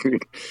how we,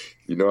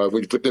 you know how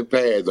when you put them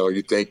pads on,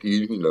 you think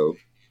you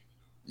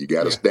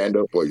got to Yeah. stand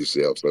up for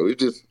yourself. So it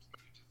just,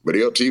 but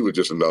LT was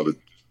just a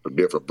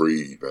different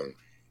breed, man.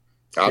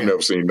 I've Yeah.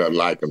 never seen nothing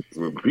like him.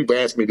 When people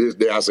ask me this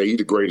day, I say he's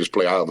the greatest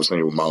player I've ever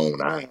seen with my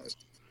own eyes.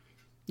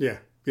 Yeah.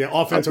 Yeah.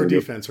 Offense or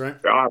defense, right?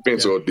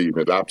 Offense Yeah. or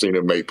defense. I've seen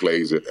him make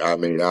plays that, I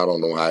mean, I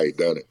don't know how he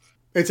done it.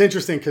 It's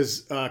interesting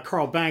because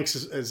Carl Banks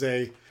is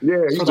a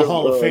He's for the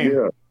Hall of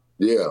Fame.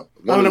 Yeah.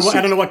 I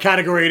don't know what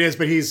category it is,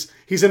 but he's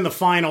in the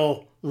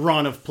final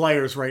run of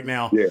players right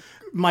now. Yeah.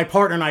 My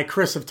partner and I,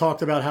 Chris, have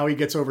talked about how he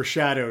gets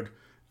overshadowed,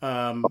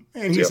 and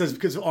he says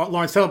because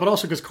Lawrence Taylor, but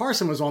also because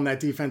Carson was on that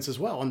defense as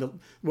well, and a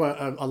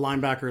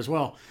linebacker as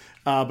well.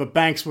 But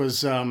Banks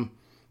was.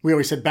 We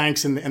always said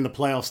Banks in the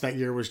playoffs that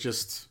year was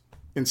just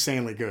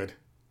insanely good.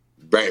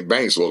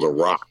 Banks was a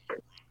rock.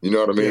 You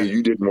know what I mean? Yeah.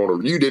 You didn't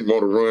want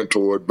to run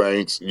toward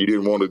Banks. You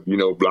didn't want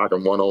to, block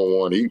him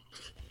 1-on-1.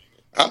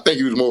 I think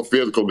he was more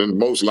physical than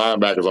most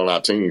linebackers on our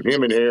team.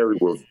 Him and Harry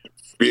were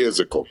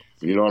physical.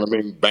 You know what I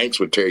mean? Banks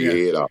would tear your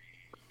head off.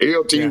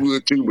 LT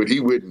would too, but he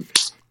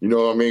wouldn't. You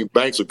know what I mean?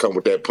 Banks would come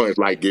with that punch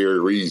like Gary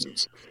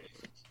Reasons.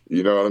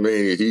 You know what I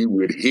mean? He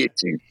would hit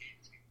you.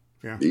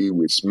 Yeah. He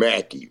would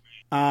smack you.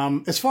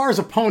 As far as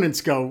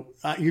opponents go,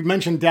 you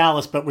mentioned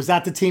Dallas, but was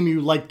that the team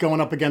you liked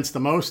going up against the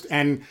most?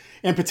 And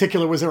in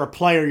particular, was there a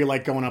player you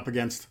liked going up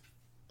against?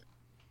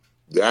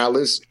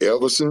 Dallas,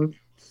 Everson,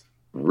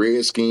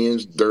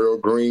 Redskins, Darryl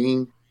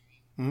Green,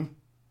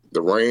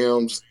 the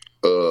Rams,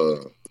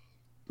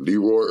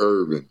 Leroy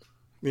Irvin.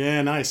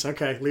 Yeah, nice.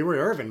 Okay, Leroy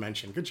Irvin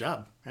mentioned. Good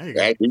job. There you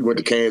go. Actually, he went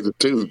to Kansas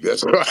too.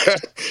 That's right.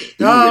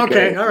 Oh,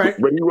 okay, all right.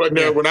 But he wasn't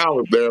there when I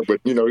was there. But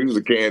he was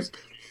a Kansas.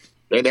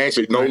 And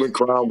actually, Nolan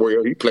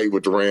Cromwell, he played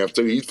with the Rams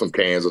too. He's from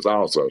Kansas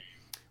also.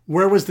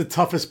 Where was the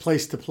toughest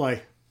place to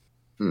play?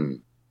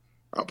 I'm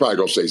probably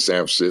gonna say San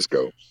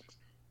Francisco.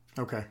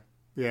 Okay.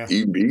 Yeah.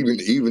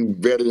 Even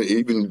better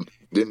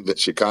than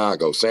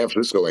Chicago. San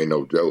Francisco ain't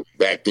no joke.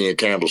 Back then,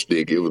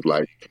 Candlestick, it was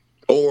like,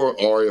 or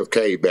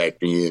RFK back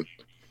then.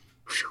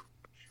 Whew.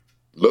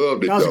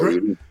 Loved it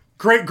though.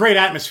 Great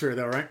atmosphere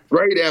though, right?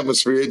 Great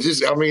atmosphere.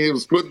 It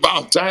was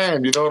football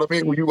time. You know what I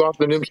mean? When you walked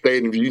in them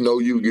stadiums,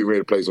 you get ready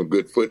to play some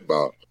good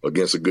football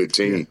against a good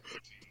team.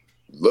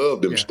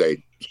 Love them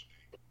stadiums.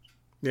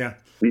 Yeah.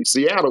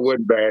 Seattle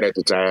wasn't bad at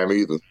the time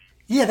either.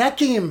 Yeah, that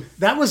game,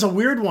 that was a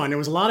weird one. It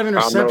was a lot of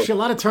interception, a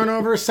lot of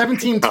turnovers,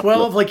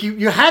 17-12. Like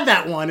you had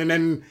that one, and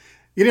then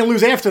you didn't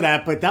lose after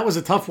that, but that was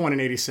a tough one in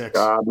 86.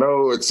 I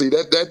know. See,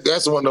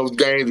 that's one of those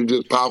games that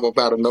just pop up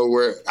out of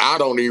nowhere. I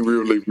don't even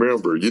really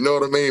remember. You know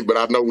what I mean? But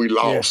I know we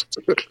lost.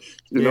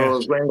 You know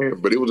what I'm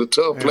saying? But it was a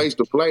tough place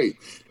to play.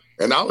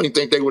 And I don't even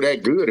think they were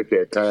that good at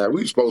that time.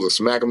 We were supposed to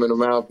smack them in the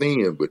mouth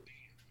then. But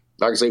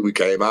like I say, we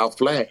came out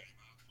flat.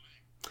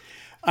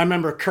 I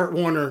remember Kurt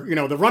Warner,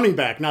 the running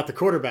back, not the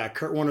quarterback.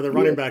 Kurt Warner, the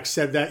running back,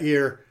 said that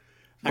year.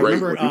 I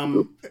remember,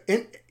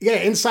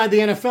 inside the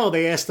NFL,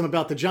 they asked him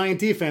about the Giant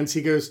defense.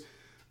 He goes,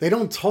 "They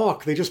don't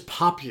talk; they just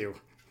pop you."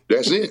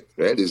 That's it.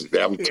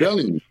 I'm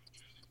telling you.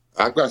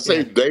 Like I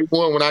say, day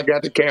one when I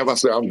got to camp, I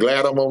said, "I'm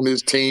glad I'm on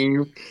this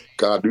team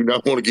because I do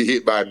not want to get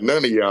hit by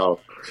none of y'all."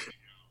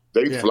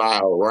 They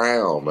fly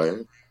around,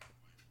 man.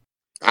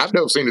 I've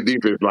never seen a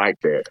defense like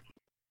that,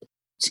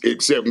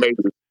 except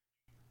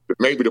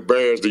maybe the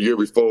Bears the year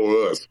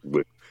before us,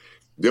 but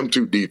them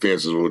two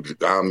defenses were.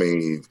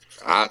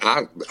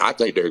 I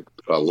think they're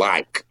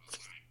alike.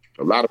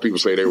 A lot of people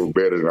say they were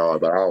better than ours,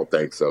 but I don't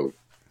think so.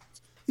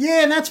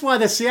 Yeah, and that's why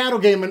the Seattle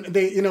game,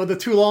 the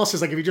two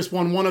losses, like if you just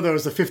won one of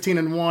those, the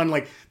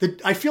 15-1,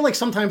 I feel like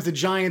sometimes the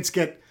Giants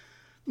get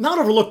not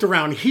overlooked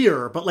around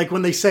here, but like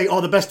when they say,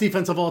 "Oh, the best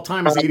defense of all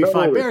time is the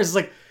 '85 Bears," it's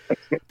like,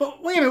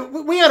 but wait a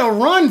minute, we had a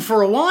run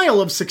for a while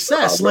of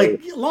success,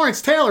 like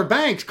Lawrence Taylor,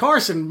 Banks,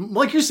 Carson,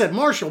 like you said,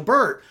 Marshall,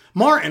 Burt,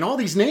 Martin, all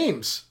these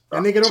names,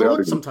 and they get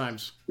overlooked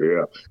sometimes.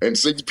 Yeah, and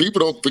see, people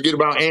don't forget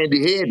about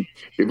Andy Head.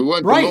 If it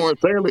wasn't for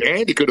Lawrence Taylor,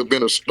 Andy could have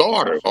been a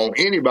starter on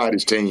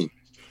anybody's team.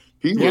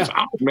 He was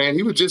out, man.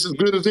 He was just as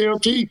good as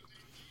LT.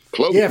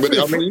 Close, but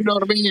you know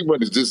what I mean? He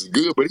wasn't just as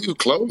good, but he was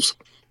close.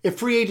 If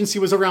free agency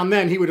was around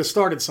then, he would have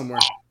started somewhere.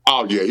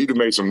 Oh, yeah, he'd have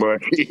made some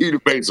money. He'd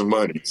have made some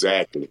money.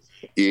 Exactly.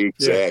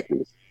 Yeah.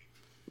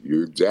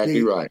 You're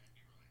exactly right.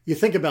 You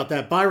think about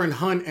that. Byron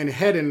Hunt and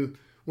Hedden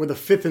were the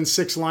 5th and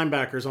 6th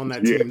linebackers on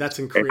that team. That's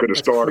incredible. And could have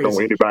started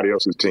on anybody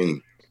else's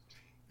team.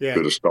 Yeah.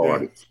 Could have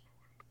started.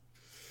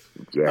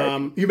 Yeah.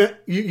 Exactly.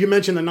 You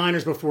mentioned the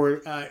Niners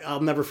before. I'll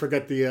never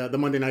forget the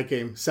Monday night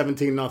game,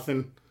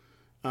 17-0.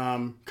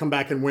 Come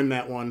back and win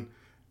that one.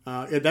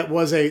 That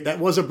was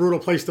a brutal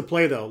place to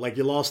play though. Like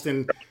you lost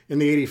in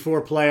the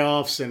 '84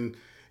 playoffs, and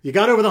you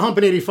got over the hump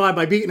in '85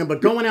 by beating them.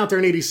 But going out there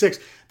in '86,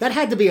 that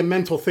had to be a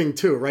mental thing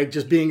too, right?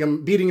 Just beating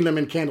them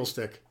in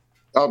Candlestick.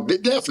 Oh,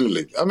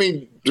 definitely. I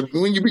mean,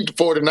 when you beat the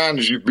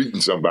 49ers, you're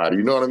beating somebody.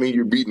 You know what I mean?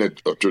 You're beating a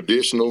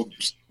traditional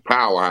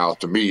powerhouse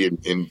to me in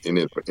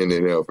the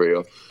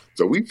NFL.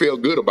 So we feel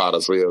good about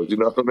ourselves. You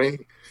know what I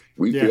mean?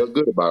 We feel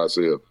good about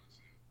ourselves.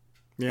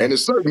 Yeah. And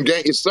it's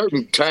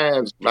certain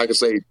times, like I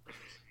say,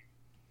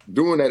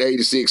 during that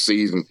 '86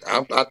 season,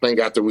 I think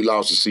after we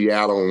lost to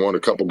Seattle and won a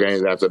couple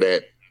games after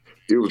that,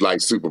 it was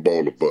like Super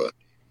Bowl or bust.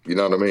 You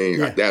know what I mean?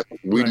 Yeah. That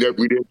we Right.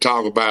 we didn't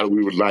talk about it.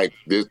 We were like,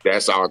 this.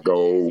 That's our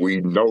goal.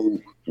 We know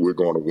we're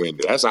going to win.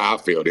 That's how I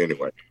felt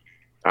anyway.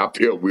 I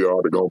felt we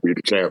are going to be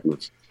the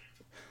champions.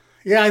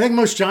 Yeah, I think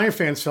most Giant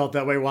fans felt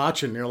that way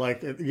watching. You're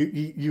like,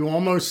 you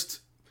almost,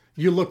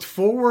 you looked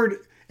forward,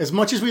 as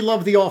much as we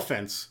love the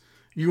offense,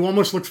 you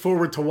almost looked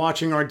forward to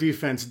watching our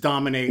defense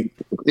dominate,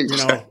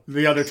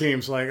 the other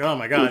teams. Like, oh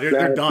my God,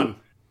 they're done.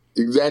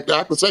 Exactly.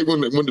 I can say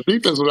when the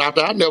defense was out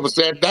there, I never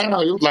sat down.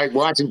 It was like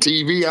watching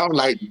TV. I was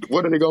like,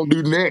 what are they going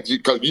to do next?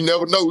 Because you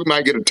never know. We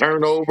might get a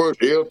turnover,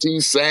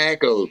 LT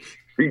sack, or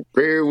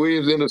Perry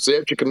Williams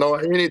interception.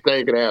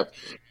 Anything can happen.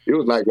 It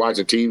was like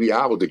watching TV.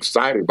 I was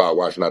excited about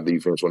watching our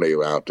defense when they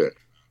were out there.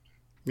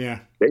 Yeah.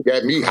 They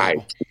got me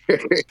hyped.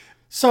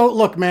 So,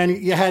 look,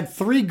 man, you had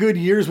 3 good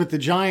years with the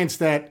Giants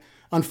that,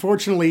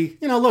 unfortunately,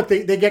 look,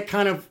 they get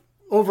kind of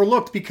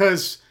overlooked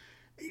because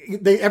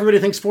everybody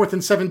thinks 4th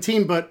and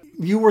 17, but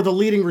you were the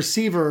leading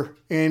receiver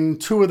in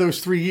 2 of those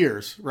 3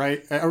 years,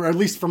 right? Or at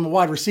least from a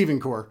wide receiving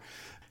core.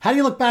 How do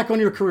you look back on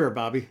your career,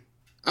 Bobby?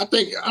 I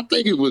think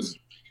it was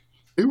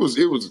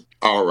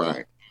all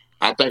right.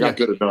 I think I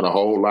could have done a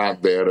whole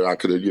lot better. I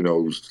could have,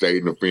 stayed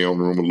in the film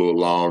room a little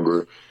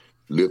longer,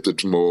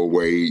 lifted some more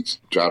weights,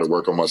 try to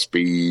work on my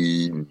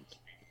speed.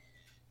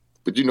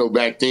 But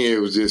back then it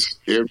was just,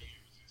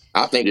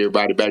 I think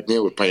everybody back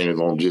then was playing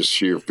on just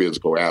sheer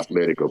physical,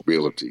 athletic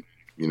ability.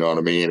 You know what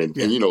I mean? And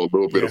a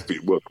little bit of,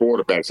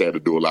 quarterbacks had to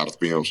do a lot of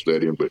film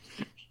studying, but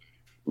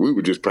we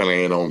were just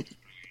playing on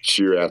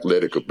sheer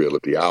athletic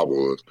ability. I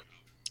was.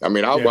 I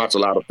mean, I watched a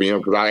lot of film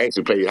because I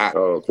actually played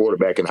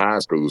quarterback in high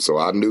school, so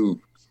I knew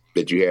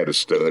that you had to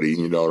study,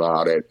 and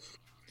all that.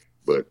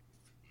 But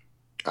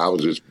I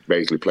was just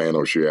basically playing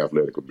on sheer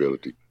athletic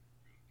ability.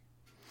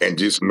 And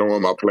just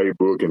knowing my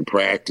playbook and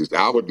practice,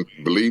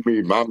 believe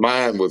me, my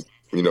mind was,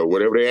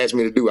 whatever they asked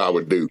me to do, I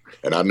would do.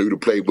 And I knew the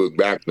playbook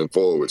back and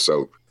forward.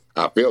 So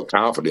I felt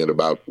confident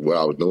about what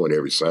I was doing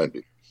every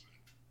Sunday.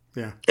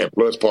 Yeah. And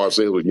plus,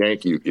 Parcells was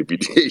Yankee if you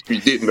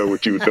didn't know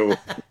what you were doing.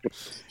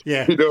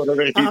 Yeah. You know what I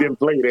mean? He didn't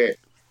play that.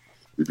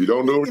 If you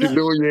don't know what you're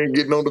doing, you ain't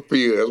getting on the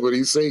field. That's what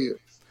he said.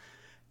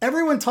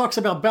 Everyone talks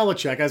about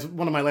Belichick, as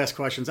one of my last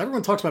questions.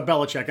 Everyone talks about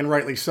Belichick, and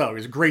rightly so.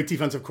 He's a great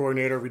defensive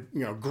coordinator,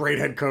 great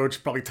head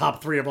coach, probably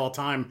top 3 of all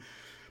time.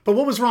 But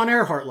what was Ron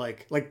Earhart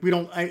like? Like,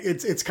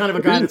 it's kind of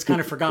a guy that's kind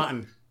of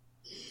forgotten.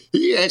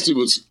 He actually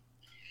was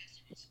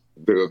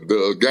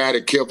the guy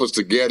that kept us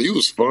together. He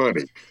was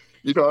funny.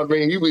 You know what I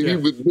mean? He was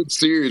good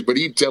serious, but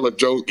he'd tell a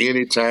joke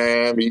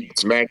anytime. He'd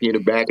smack you in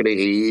the back of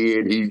the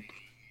head.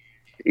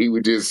 He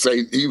would just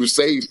say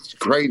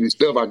crazy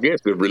stuff, I guess,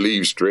 to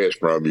relieve stress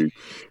from you.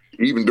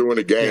 Even during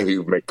the game, he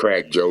would make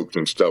crack jokes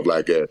and stuff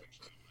like that.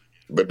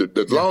 But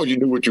as long as you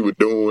knew what you were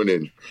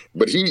doing,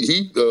 but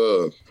he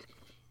would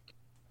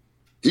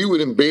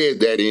embed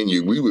that in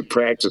you. We would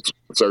practice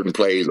certain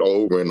plays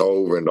over and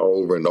over and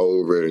over and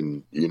over,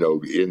 and in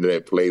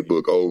that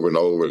playbook over and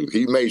over.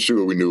 He made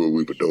sure we knew what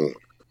we were doing,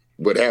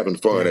 but having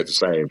fun at the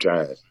same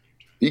time.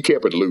 He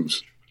kept it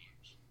loose.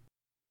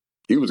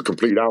 He was a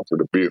complete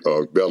opposite of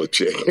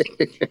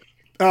Belichick.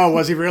 Oh,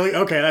 was he really?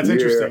 Okay, that's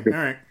interesting. All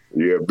right.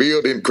 Yeah,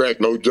 Bill didn't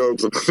crack no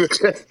jokes.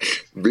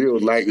 Bill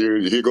was like, here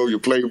go your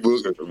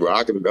playbook. Well,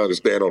 I can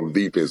understand on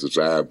the defensive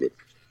side, but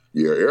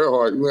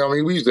Earhart,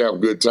 we used to have a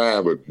good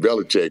time, but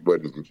Belichick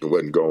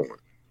wasn't going.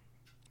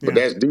 But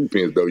that's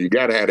defense, though. You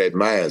got to have that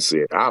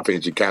mindset.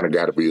 Offense, you kind of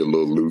got to be a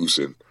little loose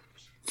and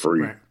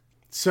free. Right.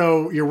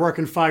 So you're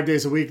working 5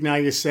 days a week now,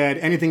 you said.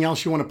 Anything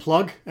else you want to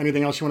plug?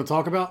 Anything else you want to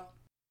talk about?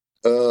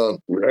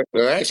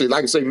 Actually,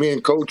 like I say, me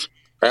and Coach,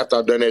 after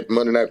I've done that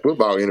Monday Night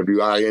Football interview,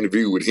 I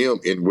interviewed with him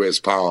in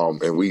West Palm,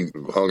 and we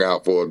hung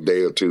out for a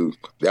day or two.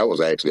 That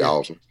was actually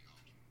awesome.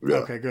 Yeah.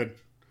 Okay, good.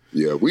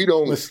 Yeah, we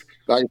don't,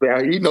 like I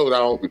say, he knows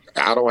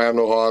I don't have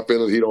no hard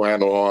feelings. He don't have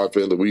no hard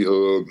feelings. We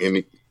hug,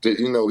 and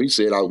he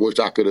said, I wish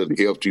I could have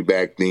helped you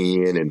back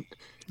then, and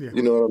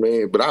you know what I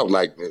mean? But I was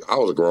like, I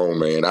was a grown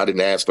man. I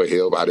didn't ask for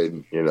help. I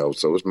didn't,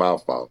 so it's my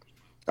fault.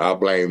 I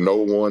blame no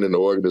one in the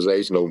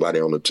organization, nobody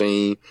on the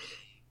team.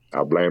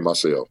 I blame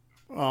myself.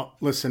 Well,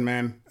 listen,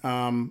 man.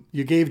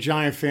 You gave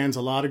Giant fans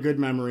a lot of good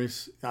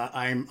memories.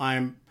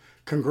 I'm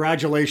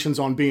congratulations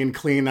on being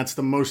clean. That's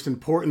the most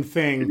important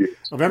thing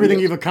of everything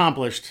you've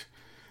accomplished.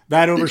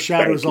 That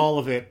overshadows all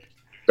of it.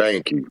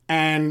 Thank you.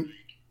 And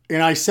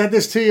I said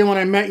this to you when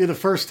I met you the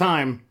first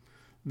time.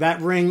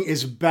 That ring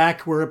is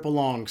back where it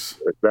belongs.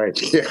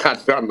 Thank you.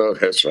 I know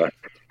that's right.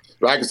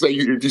 Like I say,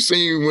 if you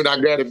see me when I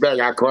got it back,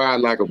 I cried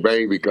like a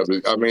baby because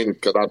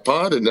I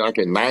pondered like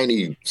in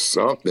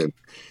 90-something.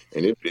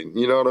 And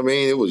you know what I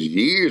mean? It was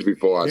years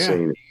before I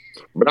seen it.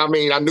 But I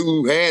knew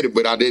who had it,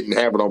 but I didn't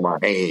have it on my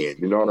hand.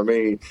 You know what I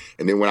mean?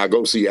 And then when I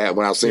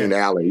seen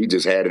Allen, he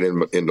just had it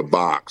in the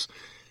box.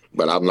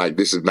 But I'm like,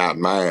 this is not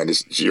mine.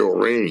 It's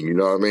your ring. You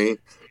know what I mean?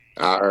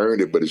 I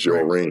earned it, but it's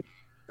your ring.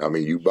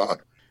 You bought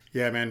it.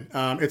 Yeah, man.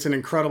 It's an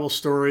incredible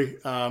story.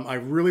 I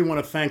really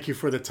want to thank you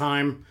for the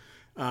time.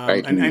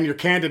 Thank you. And your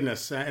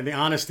candidness and the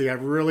honesty. I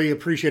really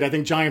appreciate it. I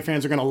think Giant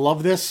fans are going to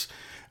love this.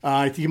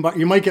 You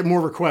might get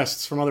more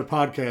requests from other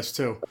podcasts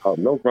too. Oh,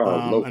 no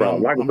problem, no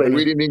problem. Like I say,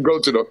 we didn't even go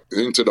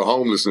into the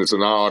homelessness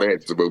and all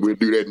that, but we'll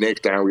do that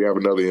next time we have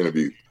another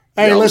interview.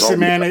 Hey, listen,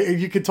 man,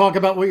 you can talk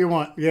about what you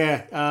want.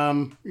 Yeah,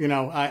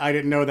 I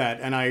didn't know that,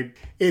 and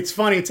it's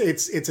funny.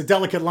 It's a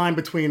delicate line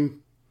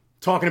between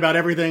talking about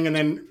everything and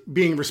then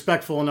being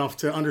respectful enough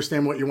to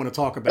understand what you want to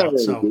talk about.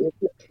 So,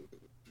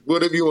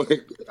 what if you want?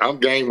 I'm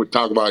game with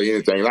talk about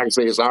anything. Like I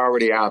say, it's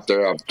already out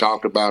there. I've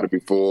talked about it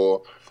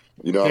before.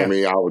 You know what I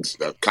mean? I was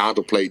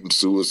contemplating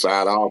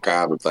suicide, all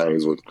kinds of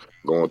things was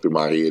going through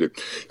my head.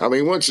 I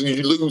mean, once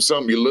you lose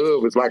something you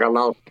love, it's like I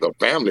lost a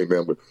family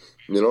member.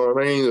 You know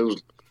what I mean?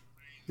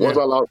 Once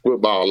I lost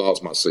football, I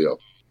lost myself.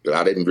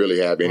 I didn't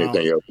really have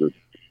anything else to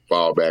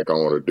fall back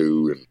on or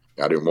do, and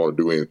I didn't want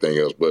to do anything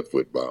else but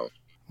football.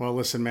 Well,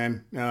 listen,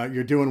 man,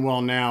 you're doing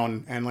well now,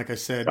 and like I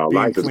said, our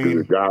being life clean, is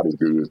good. God is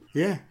good.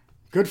 Yeah,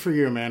 good for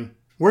you, man.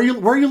 Where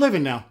are you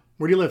living now?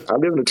 Where do you live? I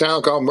live in a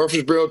town called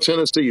Murfreesboro,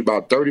 Tennessee,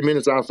 about 30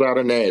 minutes outside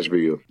of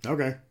Nashville.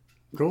 Okay,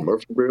 cool.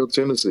 Murfreesboro,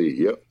 Tennessee,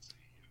 yep.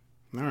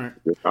 All right.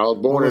 I was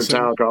born in a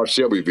town called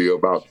Shelbyville,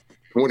 about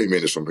 20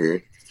 minutes from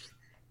here.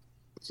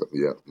 So,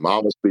 yeah,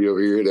 Mama's still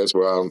here. That's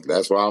why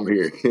I'm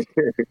here.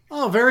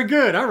 Oh, very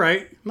good. All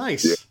right,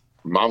 nice. Yeah.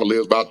 Mama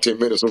lives about 10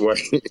 minutes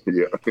away.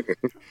 Yeah.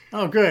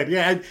 Oh, good.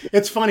 Yeah,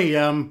 it's funny.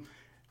 A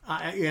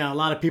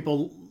lot of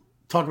people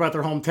talk about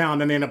their hometown,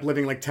 then they end up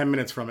living like 10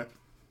 minutes from it.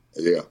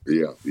 Yeah.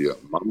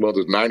 My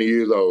mother's 90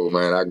 years old,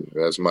 man.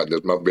 That's my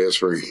best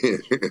friend.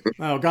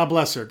 Oh, God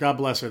bless her. God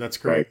bless her. That's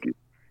great.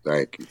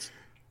 Thank you.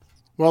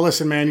 Well,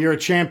 listen, man, you're a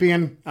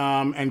champion,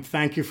 and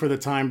thank you for the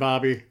time,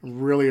 Bobby.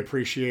 Really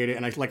appreciate it.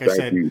 And I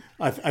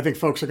think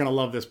folks are going to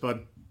love this,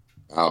 bud.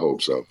 I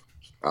hope so.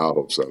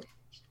 All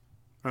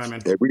right,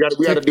 man. Yeah, we got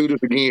to do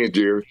this again,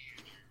 Jerry.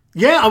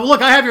 Yeah. Well,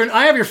 look, I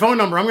have your phone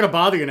number. I'm going to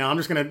bother you now.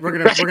 We're gonna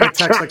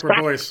text like we're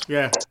boys.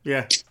 Yeah.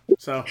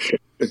 So.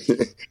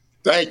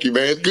 Thank you,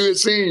 man. It's good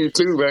seeing you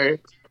too, man.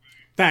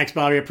 Thanks,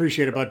 Bobby. I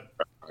appreciate it, bud.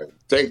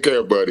 Take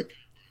care, buddy.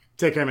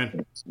 Take care,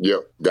 man.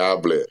 Yep.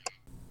 God bless.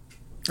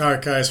 All right,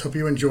 guys. Hope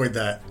you enjoyed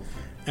that.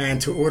 And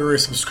to order a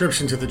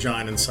subscription to The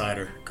Giant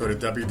Insider, go to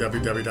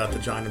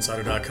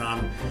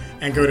www.thegiantinsider.com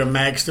and go to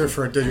Magster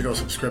for a digital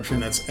subscription.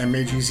 That's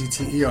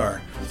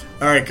Magzter.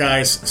 All right,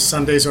 guys.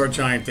 Sundays are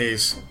Giant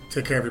days.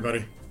 Take care,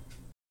 everybody.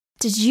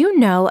 Did you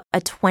know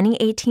a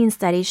 2018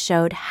 study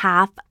showed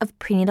half of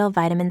prenatal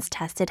vitamins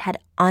tested had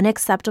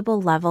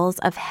unacceptable levels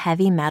of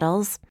heavy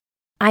metals?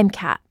 I'm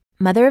Kat,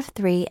 mother of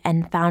 3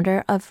 and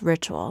founder of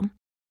Ritual.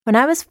 When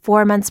I was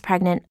 4 months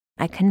pregnant,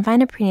 I couldn't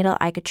find a prenatal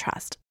I could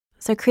trust,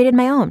 so I created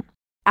my own.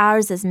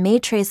 Ours is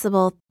made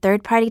traceable,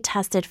 third-party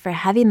tested for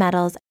heavy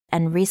metals,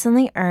 and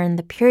recently earned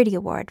the Purity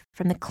Award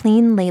from the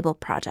Clean Label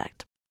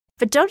Project.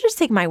 But don't just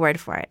take my word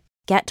for it.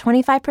 Get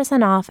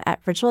 25% off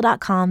at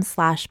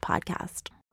ritual.com/podcast.